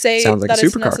say Sounds like that a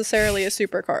it's supercar. necessarily a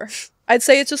supercar. I'd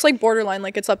say it's just like borderline.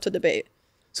 Like it's up to debate.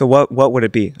 So what would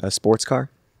it be? A sports car?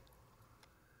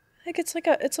 Like it's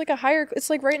like a higher. It's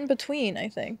like right in between. I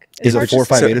think. Is a hard to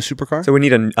 458 say. a supercar? So we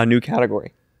need a new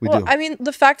category. We Well, do. I mean,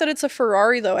 the fact that it's a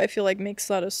Ferrari, though, I feel like makes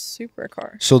that a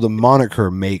supercar. So the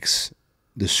moniker makes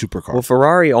the supercar. Well,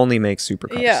 Ferrari only makes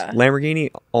supercars. Yeah. Lamborghini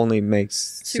only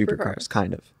makes supercars, Supercars.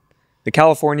 kind of. The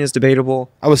California is debatable.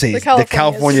 I would say The the California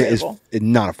California is is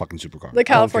not a fucking supercar. The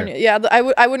California, yeah,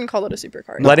 I wouldn't call it a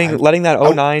supercar. Letting that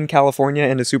 09 California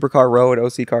into supercar row at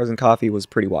OC Cars and Coffee was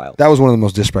pretty wild. That was one of the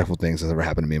most disrespectful things that's ever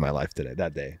happened to me in my life today.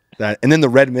 That day, and then the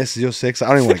red mist 06. I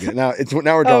don't even want to get it.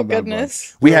 Now we're talking about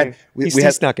goodness. we had He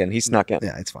had snuck in. He snuck in.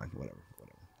 yeah, it's fine. Whatever.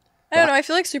 I don't know. I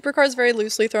feel like supercar is very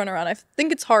loosely thrown around. I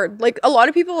think it's hard. Like a lot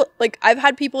of people, like I've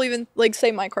had people even like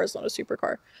say my car's not a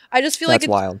supercar. I just feel That's like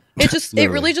wild. It Literally.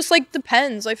 really just like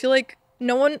depends. I feel like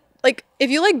no one like if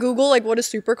you like Google like what a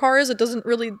supercar is, it doesn't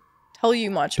really tell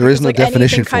you much. There is because, no like,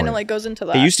 definition anything for kind it. of like goes into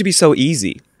that. It used to be so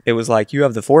easy. It was like you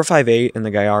have the 458 and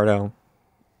the Gallardo,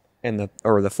 and the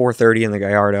 430 and the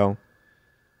Gallardo,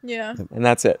 yeah. and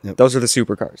that's it. Yep. Those are the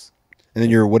supercars. And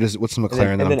then what's the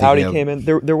McLaren? And then Audi came in.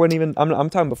 There wasn't even. I'm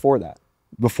talking before that.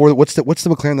 Before what's the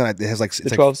McLaren that has like The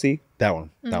it's 12C. like that one.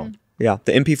 That one. Yeah,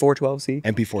 the MP4 12C.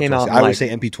 MP4. Came out 12C. in, I would like- say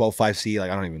MP12 5C.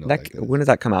 Like I don't even know. That, when did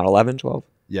that come out? 11, 12?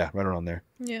 Yeah, right around there.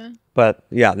 Yeah. But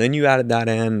yeah, then you added that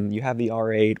in. You have the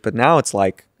R8, but now it's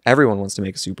like everyone wants to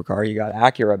make a supercar. You got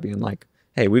Acura being like,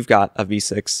 "Hey, we've got a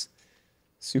V6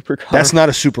 supercar." That's not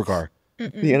a supercar. the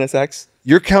NSX.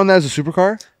 You're counting that as a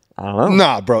supercar? I don't know.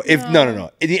 Nah, bro. If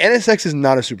no. The NSX is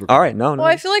not a supercar. All right, no. Well,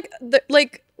 I feel like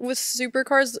like with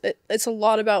supercars, it's a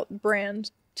lot about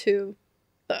brand too,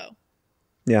 though.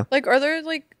 Yeah. Like, are there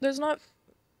like there's not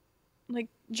like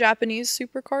Japanese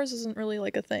supercars isn't really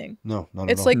like a thing. No,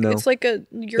 not It's at all. like No. it's like a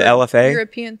LFA?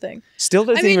 European thing. Still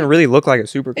doesn't I mean, even really look like a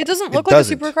supercar. It doesn't It look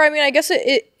doesn't. like a supercar. I mean, I guess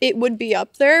it would be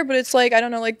up there, but it's like I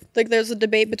don't know. Like there's a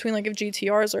debate between like if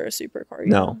GTRs are a supercar.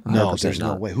 You know? No, No, 100% there's no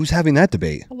not. way. Who's having that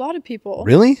debate? A lot of people.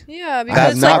 Really? Yeah, I because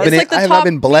have it's not like, been. it's like the I have top not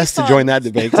been blessed to Nissan- join that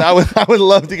debate. 'Cause I would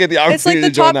love to get the It's like opportunity the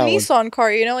to join top that one. Nissan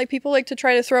car, you know, like people like to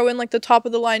try to throw in like the top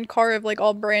of the line car of like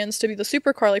all brands to be the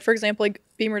supercar. Like for example, like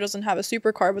Beamer doesn't have a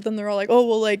supercar, but then they're all like, oh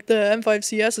well, like the M5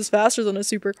 CS is faster than a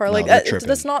supercar. Like they're tripping.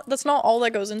 that's not all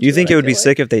that goes into. Do you think it would be I feel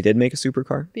sick if they did make a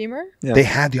supercar? like. Beamer? Yeah. They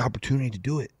had the opportunity to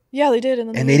do it, Yeah, they did, and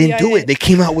then and they didn't do made it. They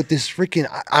came out with this freaking.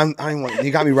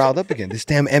 You got me riled up again. This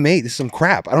damn M8. This is some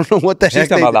crap. I don't know what the She's heck.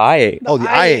 talking about the i8. Oh, the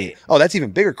i8. i8. Oh, that's even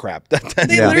bigger crap. That's They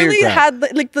even bigger literally crap.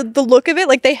 had like the look of it,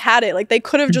 like they had it, like they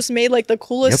could have just made like the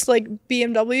coolest like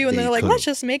BMW, and They they're like, could've. let's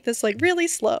just make this like really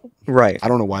slow. Right. I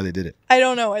don't know why they did it. I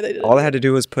don't know why they did All they it. had to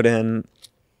do was put in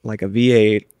like a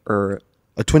V8 or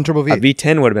A twin turbo a V8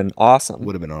 V10 would have been awesome.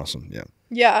 would have been awesome. Yeah.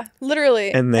 Yeah,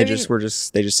 literally. And they I just mean, they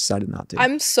just decided not to.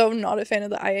 I'm so not a fan of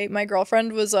the i8. My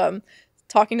girlfriend was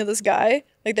talking to this guy,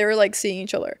 like they were like seeing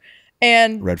each other,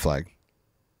 and Red flag.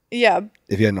 yeah,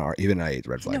 If you had an even an i8,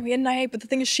 red flag. no, he had an i8, but the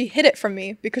thing is, she hid it from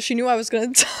me because she knew I was gonna.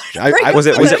 was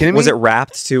it Are you kidding me? was it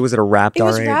wrapped too? Was it a wrapped It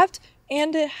was R8? wrapped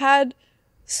and it had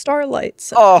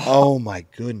starlights. Oh my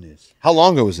goodness! How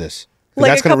long ago was this? 'Cause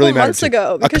Like that's a gonna couple really matter months too.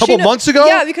 ago. A because couple she months ago?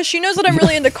 Yeah, because she knows that I'm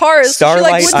really into cars. so she,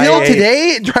 Starlight like, Still i8.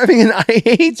 today, driving an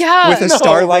i8. yeah, With a no.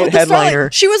 Starlight With the headliner.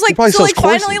 She was He probably like, so sells like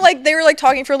finally, courses. like they were like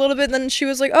talking for a little bit, and then she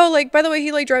was like, oh, like by the way,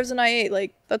 he like drives an i8.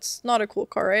 Like that's not a cool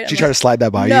car, right? She I'm tried to like, slide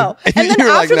that by no. you. And then You were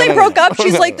like, after no, they no, broke no, up, no,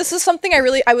 she's no, like, no. this is something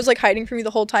I was like hiding from you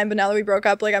the whole time, but now that we broke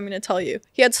up, like I'm gonna tell you.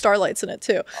 He had starlights in it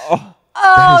too. Oh,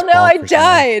 Oh That is no, I bonkers,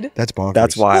 man. died. That's bonkers.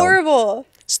 that's wild. Horrible.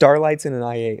 Starlights in an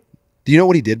i8. Do you know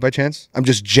what he did by chance? I'm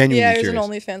just genuinely Yeah, he was curious.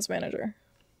 an OnlyFans manager.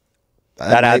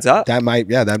 That adds up. That might.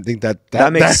 Yeah. I think that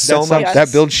makes so that's much.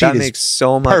 That build sheet That is makes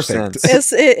so much perfect.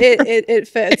 sense. It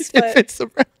fits. But it's the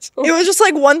it was just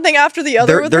like one thing after the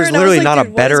other. with her, There's and I was literally like, not a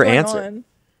dude, what is better going answer. on?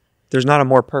 There's not a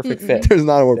more perfect fit. There's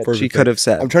not a more that perfect. she could have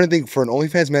said. I'm trying to think for an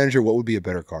OnlyFans manager, what would be a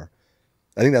better car?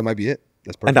 I think that might be it.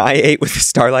 That's An perfect. i8 with a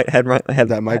Starlight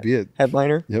That might be it.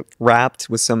 headliner. Yep. Wrapped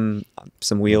with some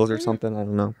wheels or something. I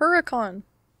don't know. Huracan.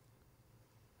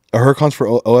 Are Huracan's for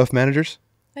OF managers?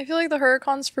 I feel like the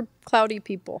Huracan's for cloudy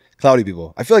people. Cloudy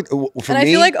people. I feel like for and I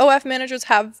me, feel like OF managers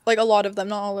have like a lot of them,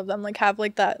 not all of them, like have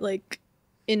like that like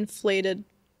inflated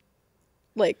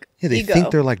like they ego.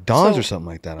 think they're like Dons or something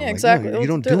like that. I'm exactly. No, you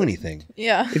don't do anything.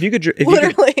 Yeah. If you could, if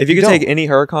Literally. you could take any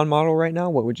Huracan model right now,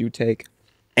 what would you take?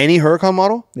 Any Huracan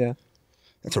model? Yeah.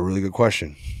 That's a really good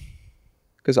question.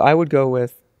 Because I would go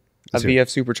with a Let's hear VF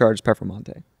supercharged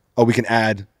Performante. Oh, we can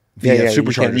add Yeah, VF yeah,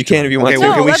 superchargers. you can if you want to.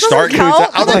 No, Can we that start? doesn't count. I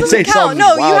was That about to say doesn't count. something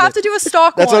No, you wild. have to do a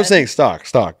stock That's one. what I'm saying. Stock.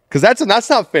 Because that's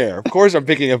not fair. Of course, I'm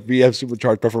picking a VF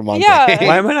supercharged Performante. Yeah.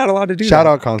 Why am I not allowed to do Shout that?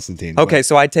 out Constantine. Okay,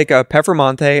 so I'd take a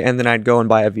Performante and then I'd go and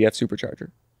buy a VF supercharger.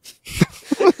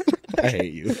 I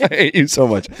hate you. I hate you so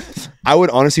much. I would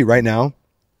honestly right now,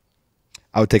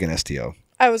 I would take an STO.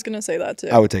 I was gonna say that too.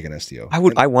 I would take an STO. I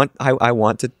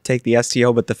want to take the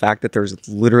STO, but the fact that there's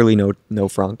literally no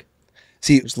frunk.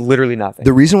 See, There's literally nothing.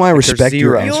 the reason why I Like, there's respect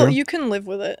your zero. answer, You can live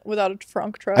with it without a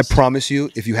frunk I trust. promise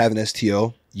you, if you have an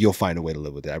STO, you'll find a way to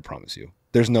live with it. I promise you.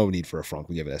 There's no need for a frunk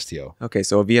when you have an STO. Okay,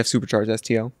 so a VF supercharged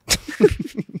STO.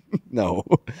 No.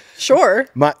 Sure.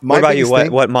 My What about you? biggest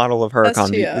thing- What model of Huracan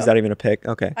STO. is that even a pick?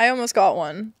 Okay. I almost got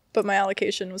one, but my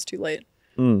allocation was too late.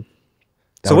 So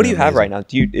That what would do be you have amazing. right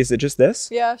now? Is it just this?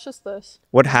 Yeah, it's just this.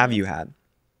 What have you had?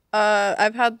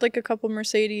 I've had like a couple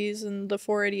Mercedes and the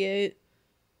 488,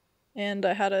 and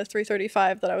I had a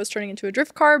 335 that I was turning into a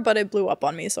drift car, but it blew up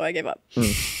on me, so I gave up.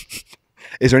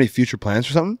 Is there any future plans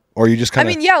for something? Or are you just kind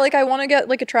I of... mean, yeah, like I want to get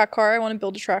like a track car. I want to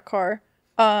build a track car.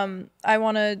 I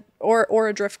want to, or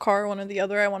a drift car, one or the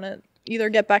other. I want to either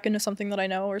get back into something that I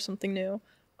know or something new.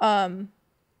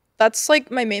 That's like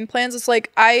my main plans. It's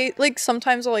like I like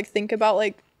sometimes I'll like think about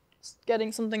like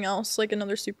getting something else, like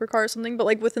another supercar or something, but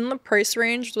like within the price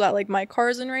range that like my car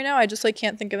is in right now, I just like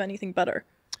can't think of anything better.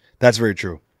 That's very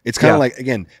true. It's kind of like,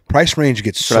 again, price range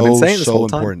gets what I've been so saying this whole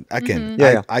time. important. Again,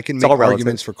 Yeah. I can It's make all relative.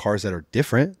 arguments for cars that are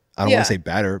different. I don't Yeah. want to say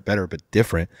better, but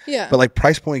different. Yeah. But like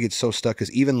price point gets so stuck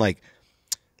because even like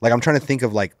I'm trying to think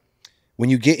of like when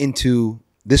you get into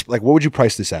this, like what would you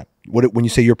price this at? When you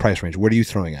say your price range, what are you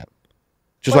throwing at?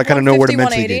 Just so I kind of know where to 150,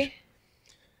 mentally 180,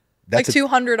 gauge. like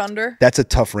 200 under. That's a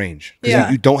tough range because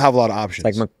Yeah. you don't have a lot of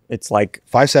options. It's like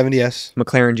 570S,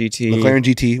 McLaren GT McLaren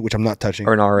GT, which I'm not touching,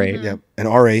 or an R8. yeah, an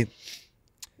R8.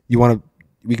 You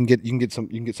can get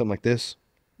something like this.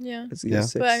 Yeah. It's Yeah.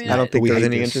 ES6. But I mean, I don't think We there's hate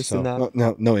any this, interest so in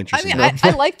that. No interest. I mean, in that.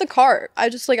 I like the car. I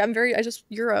just like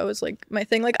Euro is like my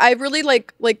thing. Like I really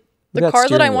like the That car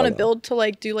that I steering want to wheel, though. build to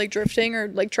like do like drifting or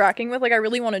like tracking with. Like I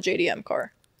really want a JDM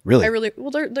car. Really, I really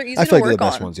they're easy I to feel like they're work the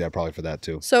best on. ones. Yeah, probably for that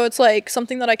too. So it's like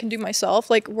something that I can do myself.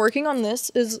 Like working on this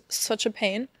is such a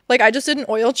pain. Like I just did an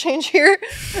oil change here,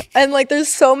 and like there's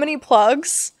so many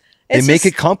plugs. They make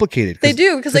it complicated. They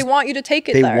do because they want you to take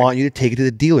it They there. want you to take it to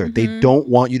the dealer. They don't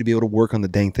want you to be able to work on the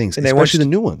dang things, And they want especially you- the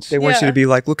new ones. They want you Yeah. to be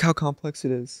like, look how complex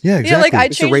it is. Yeah, exactly. Yeah, like I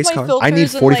It's a changed race my car. filters. I need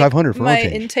and, 4,500 for an my oil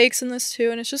change. intakes in this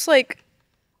too, and it's just like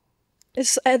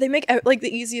it's they make like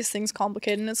the easiest things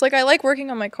complicated. And it's like I like working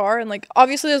on my car, and like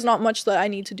obviously there's not much that I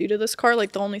need to do to this car.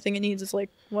 Like the only thing it needs is like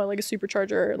like a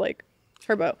supercharger or like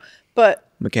turbo, but.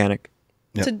 Mechanic.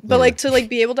 Yep. To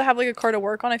be able to have like a car to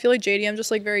work on, I feel like JDM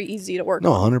just like very easy to work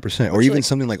No, on. 100%. Or Which, even like-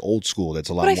 something like old school that's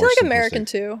a lot But more I feel like simplistic. American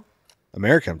too.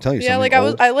 American, I'm telling you Yeah, something. like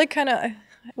old. I like kind of I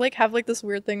like have like this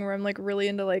weird thing where I'm like really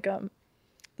into like the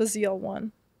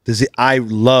ZL1. I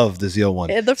love the ZL1.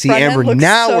 Yeah, the See, front end Amber, looks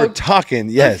now so- we're talking.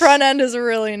 Yes. The front end is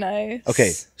really nice.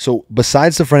 Okay, so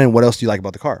besides the front end, what else do you like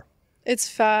about the car? It's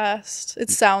fast. It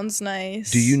sounds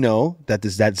nice. Do you know that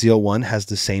that ZL1 has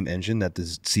the same engine that the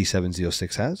C7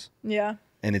 Z06 has? Yeah.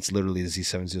 And it's literally the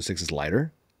Z7 Z06 is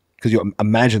lighter? Because you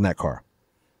imagine that car.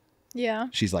 Yeah.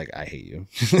 She's like, I hate you.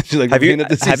 She's like, Have you looking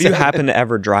at the have you C7. happened to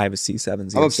ever drive a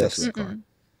C7 I'm obsessed Z06? with that car.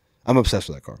 I'm obsessed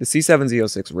with that car. The C7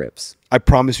 Z06 rips. I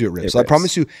promise you it rips. It So I rips.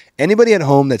 promise you, anybody at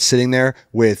home that's sitting there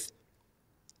with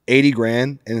 80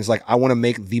 grand and is like, I want to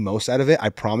make the most out of it. I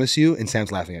promise you, and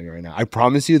Sam's laughing at me right now. I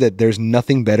promise you that there's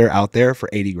nothing better out there for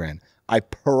 80 grand. I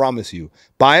promise you.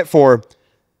 Buy it for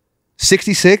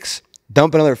 66,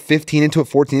 dump another 15 into it,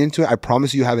 14 into it. I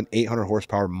promise you have an 800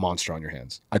 horsepower monster on your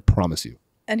hands. I promise you.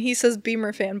 And he says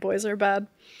Beamer fanboys are bad.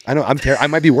 I know. I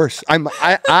might be worse. I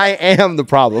am the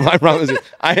problem. I promise you.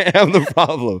 I am the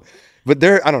problem. But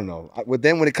I don't know. But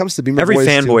then when it comes to Beamer Every boys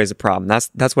fanboy too, is a problem.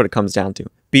 That's what it comes down to.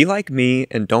 Be like me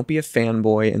and don't be a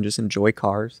fanboy and just enjoy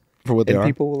cars. for what they And are.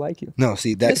 people will like you. No,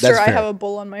 see that's Mister, I fair. have a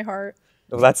bull on my heart.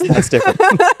 No, that's different.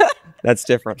 That's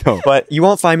different. No. But you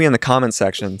won't find me in the comment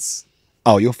sections.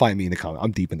 Oh, you'll find me in the comment.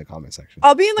 I'm deep in the comment section.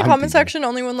 I'll be in the I'm comment thinking- section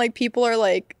only when like people are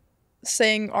like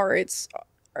saying R8s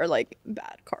are like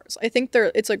bad cars. I think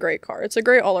it's a great car. It's a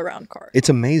great all around car. It's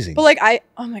amazing. But like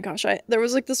oh my gosh, there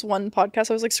was like this one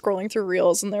podcast. I was like scrolling through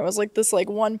reels, and there was like this like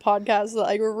one podcast that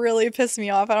like really pissed me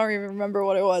off. I don't even remember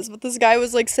what it was, but this guy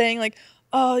was like saying like,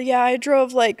 oh yeah, I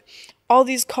drove like all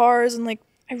these cars, and like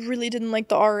I really didn't like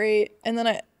the R8, and then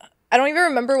I don't even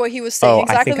remember what he was saying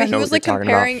exactly, but he was like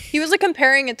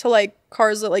comparing it to like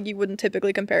cars that like you wouldn't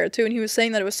typically compare it to, and he was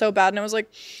saying that it was so bad, and I was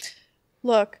like,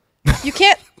 look, you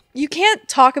can't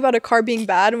talk about a car being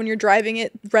bad when you're driving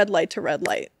it red light to red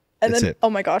light. And then oh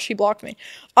my gosh, he blocked me.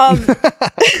 I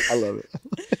love it.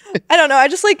 I don't know. I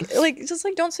just like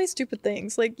don't say stupid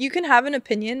things. Like you can have an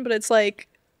opinion, but it's like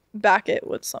back it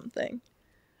with something.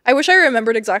 I wish I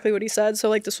remembered exactly what he said, so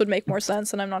like this would make more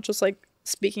sense, and I'm not just like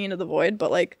speaking into the void,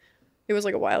 but like it was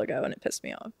like a while ago and it pissed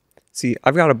me off. See,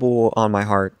 I've got a bull on my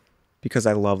heart because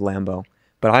I love Lambo,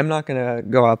 but I'm not gonna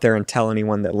go out there and tell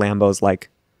anyone that Lambo's like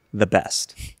the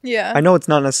best. Yeah. I know it's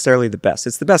not necessarily the best.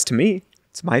 It's the best to me.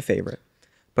 It's my favorite.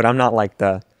 But I'm not like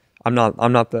I'm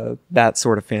not that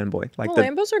sort of fanboy. Like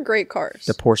Lambos are great cars.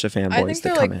 The Porsche fanboys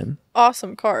that come like in.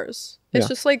 Awesome cars. It's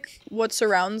just like what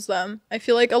surrounds them. I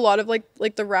feel like a lot of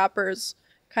like the rappers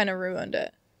kind of ruined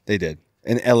it. They did.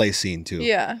 An LA scene too.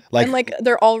 Yeah. And like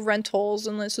they're all rentals,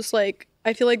 and it's just like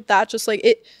I feel like that just like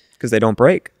it because they don't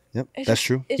break. Yep, that's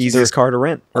true. Easiest car to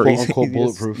rent, or quote,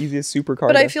 bulletproof. Easiest supercar.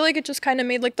 But I feel like it just kind of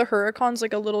made like the Huracans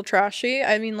like a little trashy.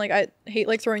 I mean, like I hate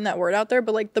like throwing that word out there,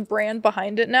 but like the brand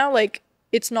behind it now, like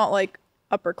it's not like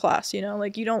upper class, you know?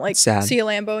 Like you don't like see a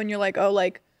Lambo and you're like, oh,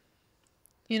 like,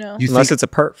 you know, unless it's a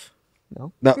perf.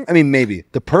 No, I mean maybe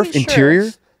the perf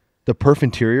interior. Sure. The perf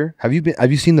interior. Have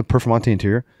you seen the Performante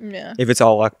interior? Yeah. If it's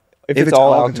all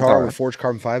Alcantara with forged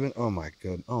carbon fiber, oh my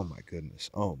goodness.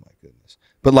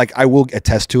 But like I will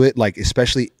attest to it, like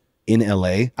especially in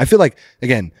LA. I feel like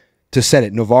again to set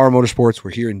it, Navarro Motorsports.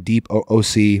 We're here in deep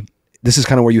OC. This is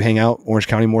kind of where you hang out, Orange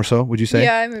County more so. Would you say?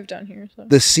 Yeah, I moved down here. So.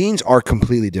 The scenes are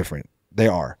completely different. They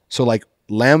are. So like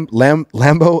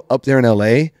Lambo up there in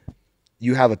LA,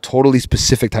 you have a totally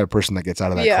specific type of person that gets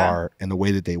out of that car, and the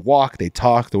way that they walk, they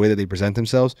talk, the way that they present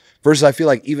themselves. Versus I feel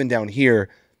like even down here,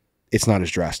 it's not as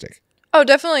drastic. Oh,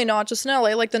 definitely not. Just in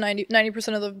LA, like the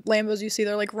 90% of the Lambos you see,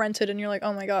 they're like rented, and you're like,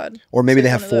 oh my god. Or maybe they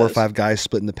have 4 or 5 guys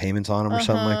splitting the payments on them or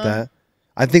something like that.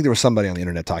 I think there was somebody on the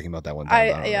internet talking about that one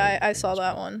time. I saw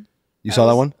that one. You saw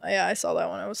that one? Yeah, I saw that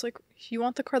one. I was like, you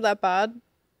want the car that bad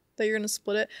that you're gonna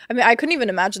split it? I mean, I couldn't even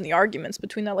imagine the arguments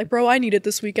between that. Like, bro, I need it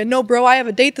this weekend. No, bro, I have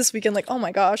a date this weekend. Like, oh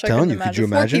my gosh, I couldn't imagine. Could you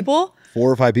imagine? 4 people?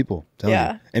 4 or 5 people.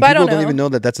 Yeah, you. And people don't even know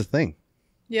that that's a thing.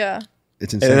 Yeah.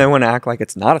 It's insane. And they want to act like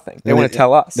it's not a thing. They want to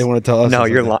tell us. They want to tell us. No,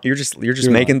 you're just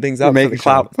making things up for the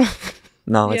clout.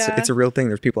 No, it's a real thing.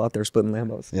 There's people out there splitting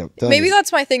Lambos. Yep, maybe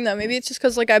that's my thing though. Maybe it's just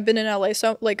because like I've been in LA,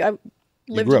 so like I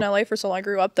lived in LA for so long. I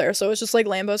grew up there, so it's just like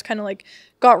Lambos kind of like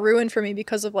got ruined for me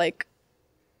because of like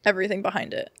everything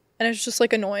behind it, and it's just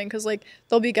like annoying because like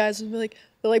there'll be guys who be like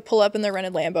they'll like pull up in their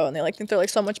rented Lambo and they like think they're like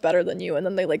so much better than you, and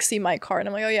then they like see my car and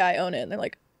I'm like, oh yeah, I own it, and they're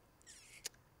like,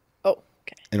 oh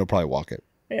okay, and it'll probably walk it.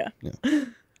 Yeah.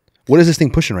 What is this thing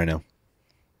pushing right now?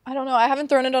 I don't know. I haven't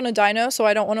thrown it on a dyno, so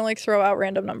I don't want to like throw out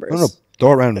random numbers. No,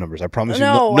 throw out random numbers. I promise you.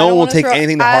 No one will take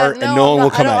anything to heart, and no one will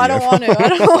come at you. I don't want to. I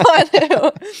don't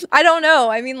want to. I don't know.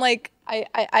 I mean, like,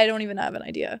 I don't even have an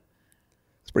idea.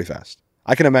 It's pretty fast.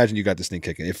 I can imagine you got this thing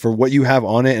kicking. If for what you have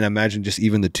on it, and imagine just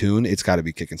even the tune, it's got to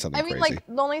be kicking something crazy. Like,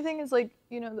 the only thing is, like,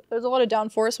 you know, there's a lot of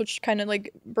downforce, which kind of,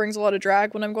 like, brings a lot of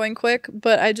drag when I'm going quick.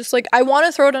 But I just, like, I want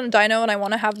to throw it on a dyno, and I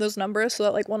want to have those numbers so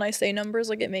that, like, when I say numbers,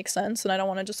 like, it makes sense. And I don't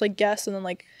want to just, like, guess and then,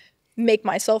 like, make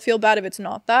myself feel bad if it's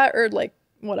not that or, like,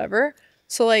 whatever.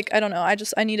 So, like, I don't know.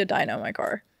 I need a dyno in my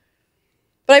car.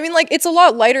 But, I mean, like, it's a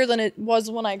lot lighter than it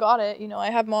was when I got it. You know, I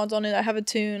have mods on it. I have a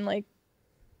tune, like.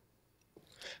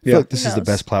 Yeah, like this is the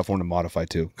best platform to modify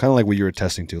to. Kind of like what you were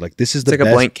testing to. Like this is the best like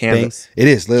a blank canvas. It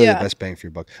is literally the best bang for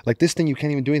your buck. Like this thing, you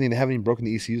can't even do anything. They haven't even broken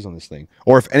the ECUs on this thing.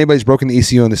 Or if anybody's broken the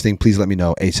ECU on this thing, please let me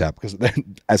know ASAP. Because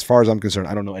as far as I'm concerned,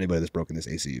 I don't know anybody that's broken this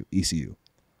ECU.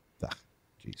 Ugh,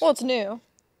 well, it's new.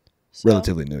 So.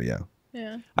 Relatively new, yeah.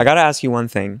 Yeah. I gotta ask you one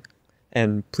thing,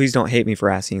 and please don't hate me for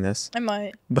asking this. I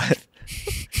might. But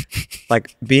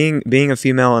like being a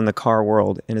female in the car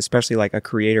world, and especially like a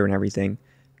creator and everything.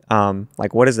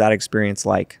 Like, what is that experience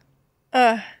like?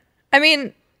 I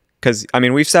mean, because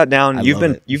we've sat down. I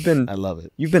love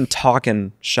it. You've been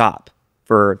talking shop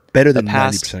for better than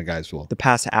 90% of guys will. The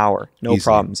past hour, no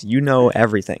problems. You know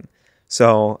everything.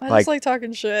 So I just like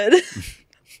talking shit.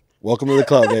 Welcome to the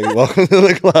club, baby. Welcome to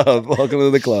the club. Welcome to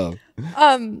the club.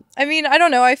 I mean, I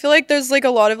don't know. I feel like there's like a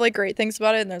lot of like great things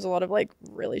about it, and there's a lot of like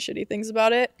really shitty things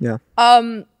about it. Yeah.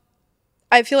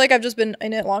 I feel like I've just been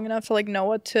in it long enough to like know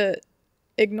what to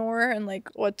ignore and like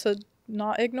what to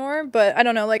not ignore. But I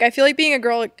don't know, like I feel like being a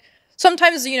girl, like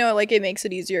sometimes, you know, like it makes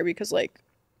it easier because like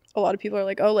a lot of people are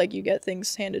like, oh, like you get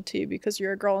things handed to you because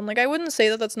you're a girl, and like I wouldn't say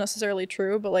that that's necessarily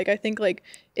true, but like I think like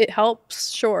it helps,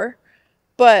 sure.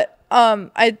 But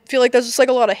I feel like there's just like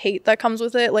a lot of hate that comes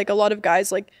with it. Like a lot of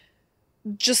guys, like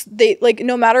just they like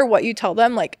no matter what you tell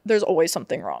them, like there's always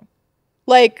something wrong.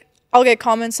 Like I'll get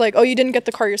comments like, oh, you didn't get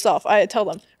the car yourself. I tell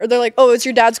them. Or they're like, oh, it's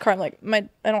your dad's car. I'm like,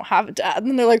 I don't have a dad.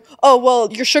 And they're like, oh,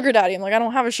 well, your sugar daddy. I'm like, I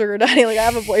don't have a sugar daddy. Like, I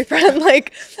have a boyfriend.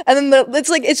 Like, and then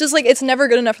it's just like, it's never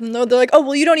good enough. And they're like, oh,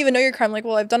 well, you don't even know your car. I'm like,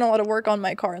 well, I've done a lot of work on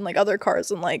my car and like other cars.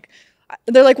 And like,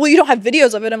 they're like, well, you don't have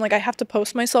videos of it. I'm like, I have to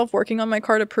post myself working on my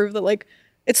car to prove that like,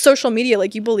 it's social media.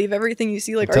 Like, you believe everything you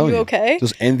see. Like, are you okay?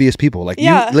 Those envious people. Like,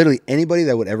 Yeah. you literally, anybody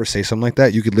that would ever say something like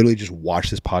that, you could literally just watch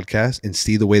this podcast and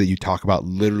see the way that you talk about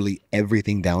literally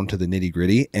everything down to the nitty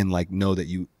gritty, and like know that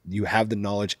you have the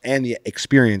knowledge and the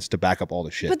experience to back up all the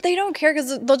shit. But they don't care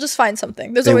because they'll just find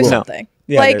something. There's They always will. something.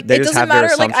 Yeah, like, they it just doesn't have their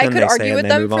matter. Like, I assumption, could they say, argue and with they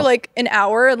them move for on. like an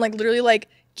hour and like literally like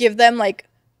give them like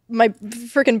my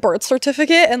freaking birth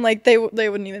certificate, and like they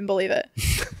wouldn't even believe it.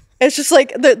 It's just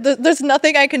like there's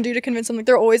nothing I can do to convince them. Like,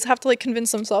 they always have to like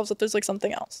convince themselves that there's like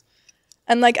something else.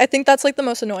 And like I think that's like the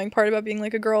most annoying part about being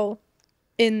like a girl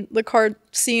in the car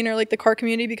scene or like the car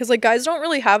community, because like guys don't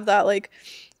really have that. Like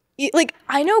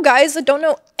I know guys that don't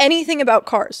know anything about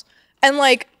cars, and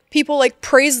like people like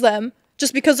praise them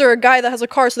just because they're a guy that has a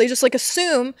car, so they just like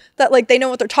assume that like they know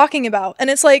what they're talking about. And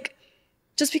it's like,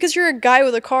 just because you're a guy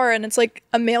with a car and it's like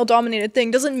a male dominated thing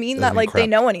doesn't mean that like they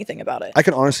know anything about it. I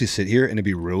can honestly sit here and to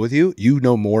be real with you, you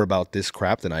know more about this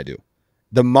crap than I do.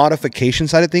 The modification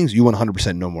side of things, you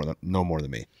 100% know more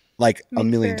than me. Like a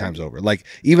million times over. Like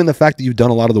even the fact that you've done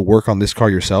a lot of the work on this car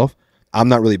yourself, I'm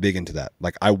not really big into that.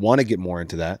 Like I want to get more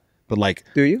into that, but like,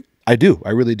 Do you? I do. I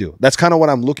really do. That's kind of what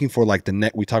I'm looking for. Like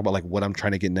we talk about like what I'm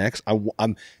trying to get next.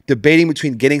 I'm debating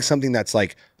between getting something that's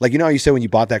like, you know how you said when you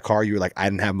bought that car, you were like, I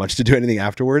didn't have much to do anything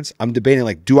afterwards. I'm debating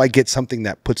like, do I get something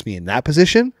that puts me in that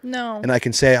position? No. And I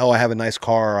can say, oh, I have a nice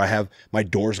car, or I have my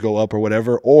doors go up or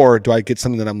whatever. Or do I get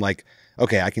something that I'm like,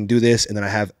 okay, I can do this, and then I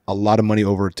have a lot of money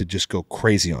over to just go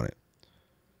crazy on it?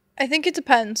 I think it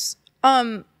depends.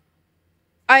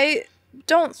 I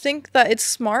don't think that it's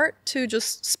smart to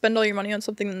just spend all your money on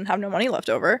something and have no money left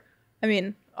over. I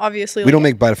mean, obviously, We don't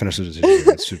make bad financial decisions.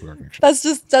 That's super connection. that's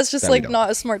just That we like don't. not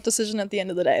a smart decision at the end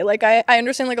of the day. Like I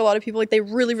understand like a lot of people like they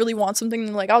really really want something and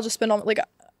they're like, I'll just spend all like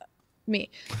me.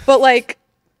 But like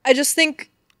I just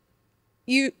think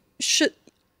you should.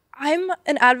 I'm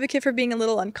an advocate for being a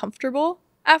little uncomfortable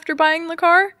after buying the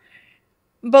car,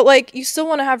 but like you still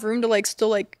want to have room to like still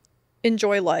like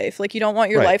enjoy life. Like you don't want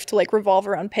your Right. life to like revolve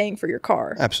around paying for your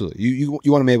car. Absolutely. You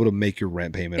want to be able to make your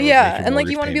rent payment. Or Yeah, make your and like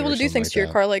mortgage you want to be payment able or to do something things like to your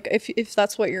that. car, like if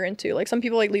that's what you're into. Like some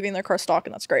people like leaving their car stock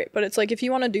and that's great, but it's like if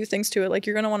you want to do things to it, like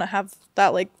you're gonna want to have that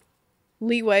like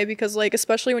leeway, because like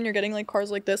especially when you're getting like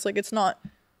cars like this, like it's not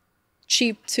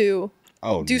cheap to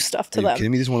do stuff to Are you them.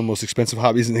 kidding me? This is one of the most expensive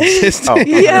hobbies in existence. Oh,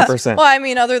 Yeah. 100%. Well, I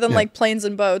mean, other than like planes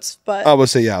and boats, but I would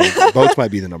say, yeah, boats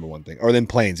might be the number one thing. Or then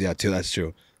planes, yeah, too. That's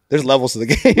true. There's levels to the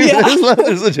game. Yeah.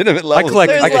 There's legitimate I levels. collect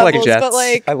There's jets. levels, but,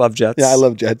 like- I love jets. Yeah, I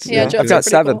love jets. yeah, jets I've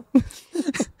got are pretty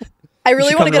 7. cool. I really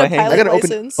should want to come to get a my hangar. I pilot got an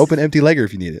license. open empty legger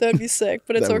if you need it. That would be sick,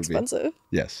 but it's That so would be. expensive.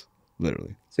 Yes,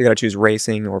 literally. So you got to choose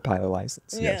racing or pilot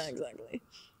license. Yes. Yeah, exactly.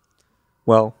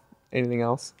 Well, anything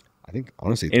else? I think,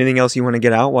 honestly, Anything else you want to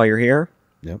get out while you're here?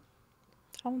 yep.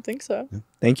 I don't think so.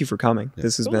 Thank you for coming.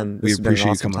 This has Cool. been We this has been an appreciate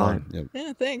you awesome coming time. on. Yep.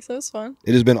 Yeah, thanks. That was fun.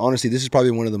 It has been, honestly, this is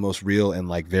probably one of the most real and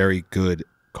like very good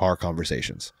car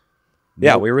conversations.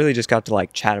 Yeah, Nope. we really just got to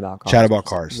like chat about cars. Chat about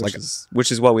cars. which Like,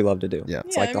 which is what we love to do. Yeah.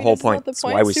 It's Yeah, like I the mean, whole isn't that point. the That's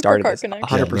point? why we started Supercar this.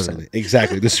 connection. 100%. literally.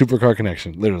 Exactly. The supercar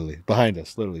connection, literally. Behind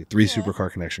us, literally. 3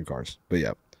 supercar connection cars. But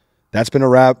yeah, that's been a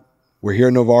wrap. We're here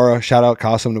in Novara. Shout out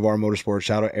Cosum, Novara Motorsports.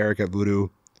 Shout out Eric at Voodoo.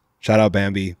 Shout out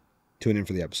Bambi. Tune in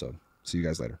for the episode. See you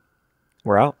guys later.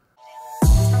 We're out.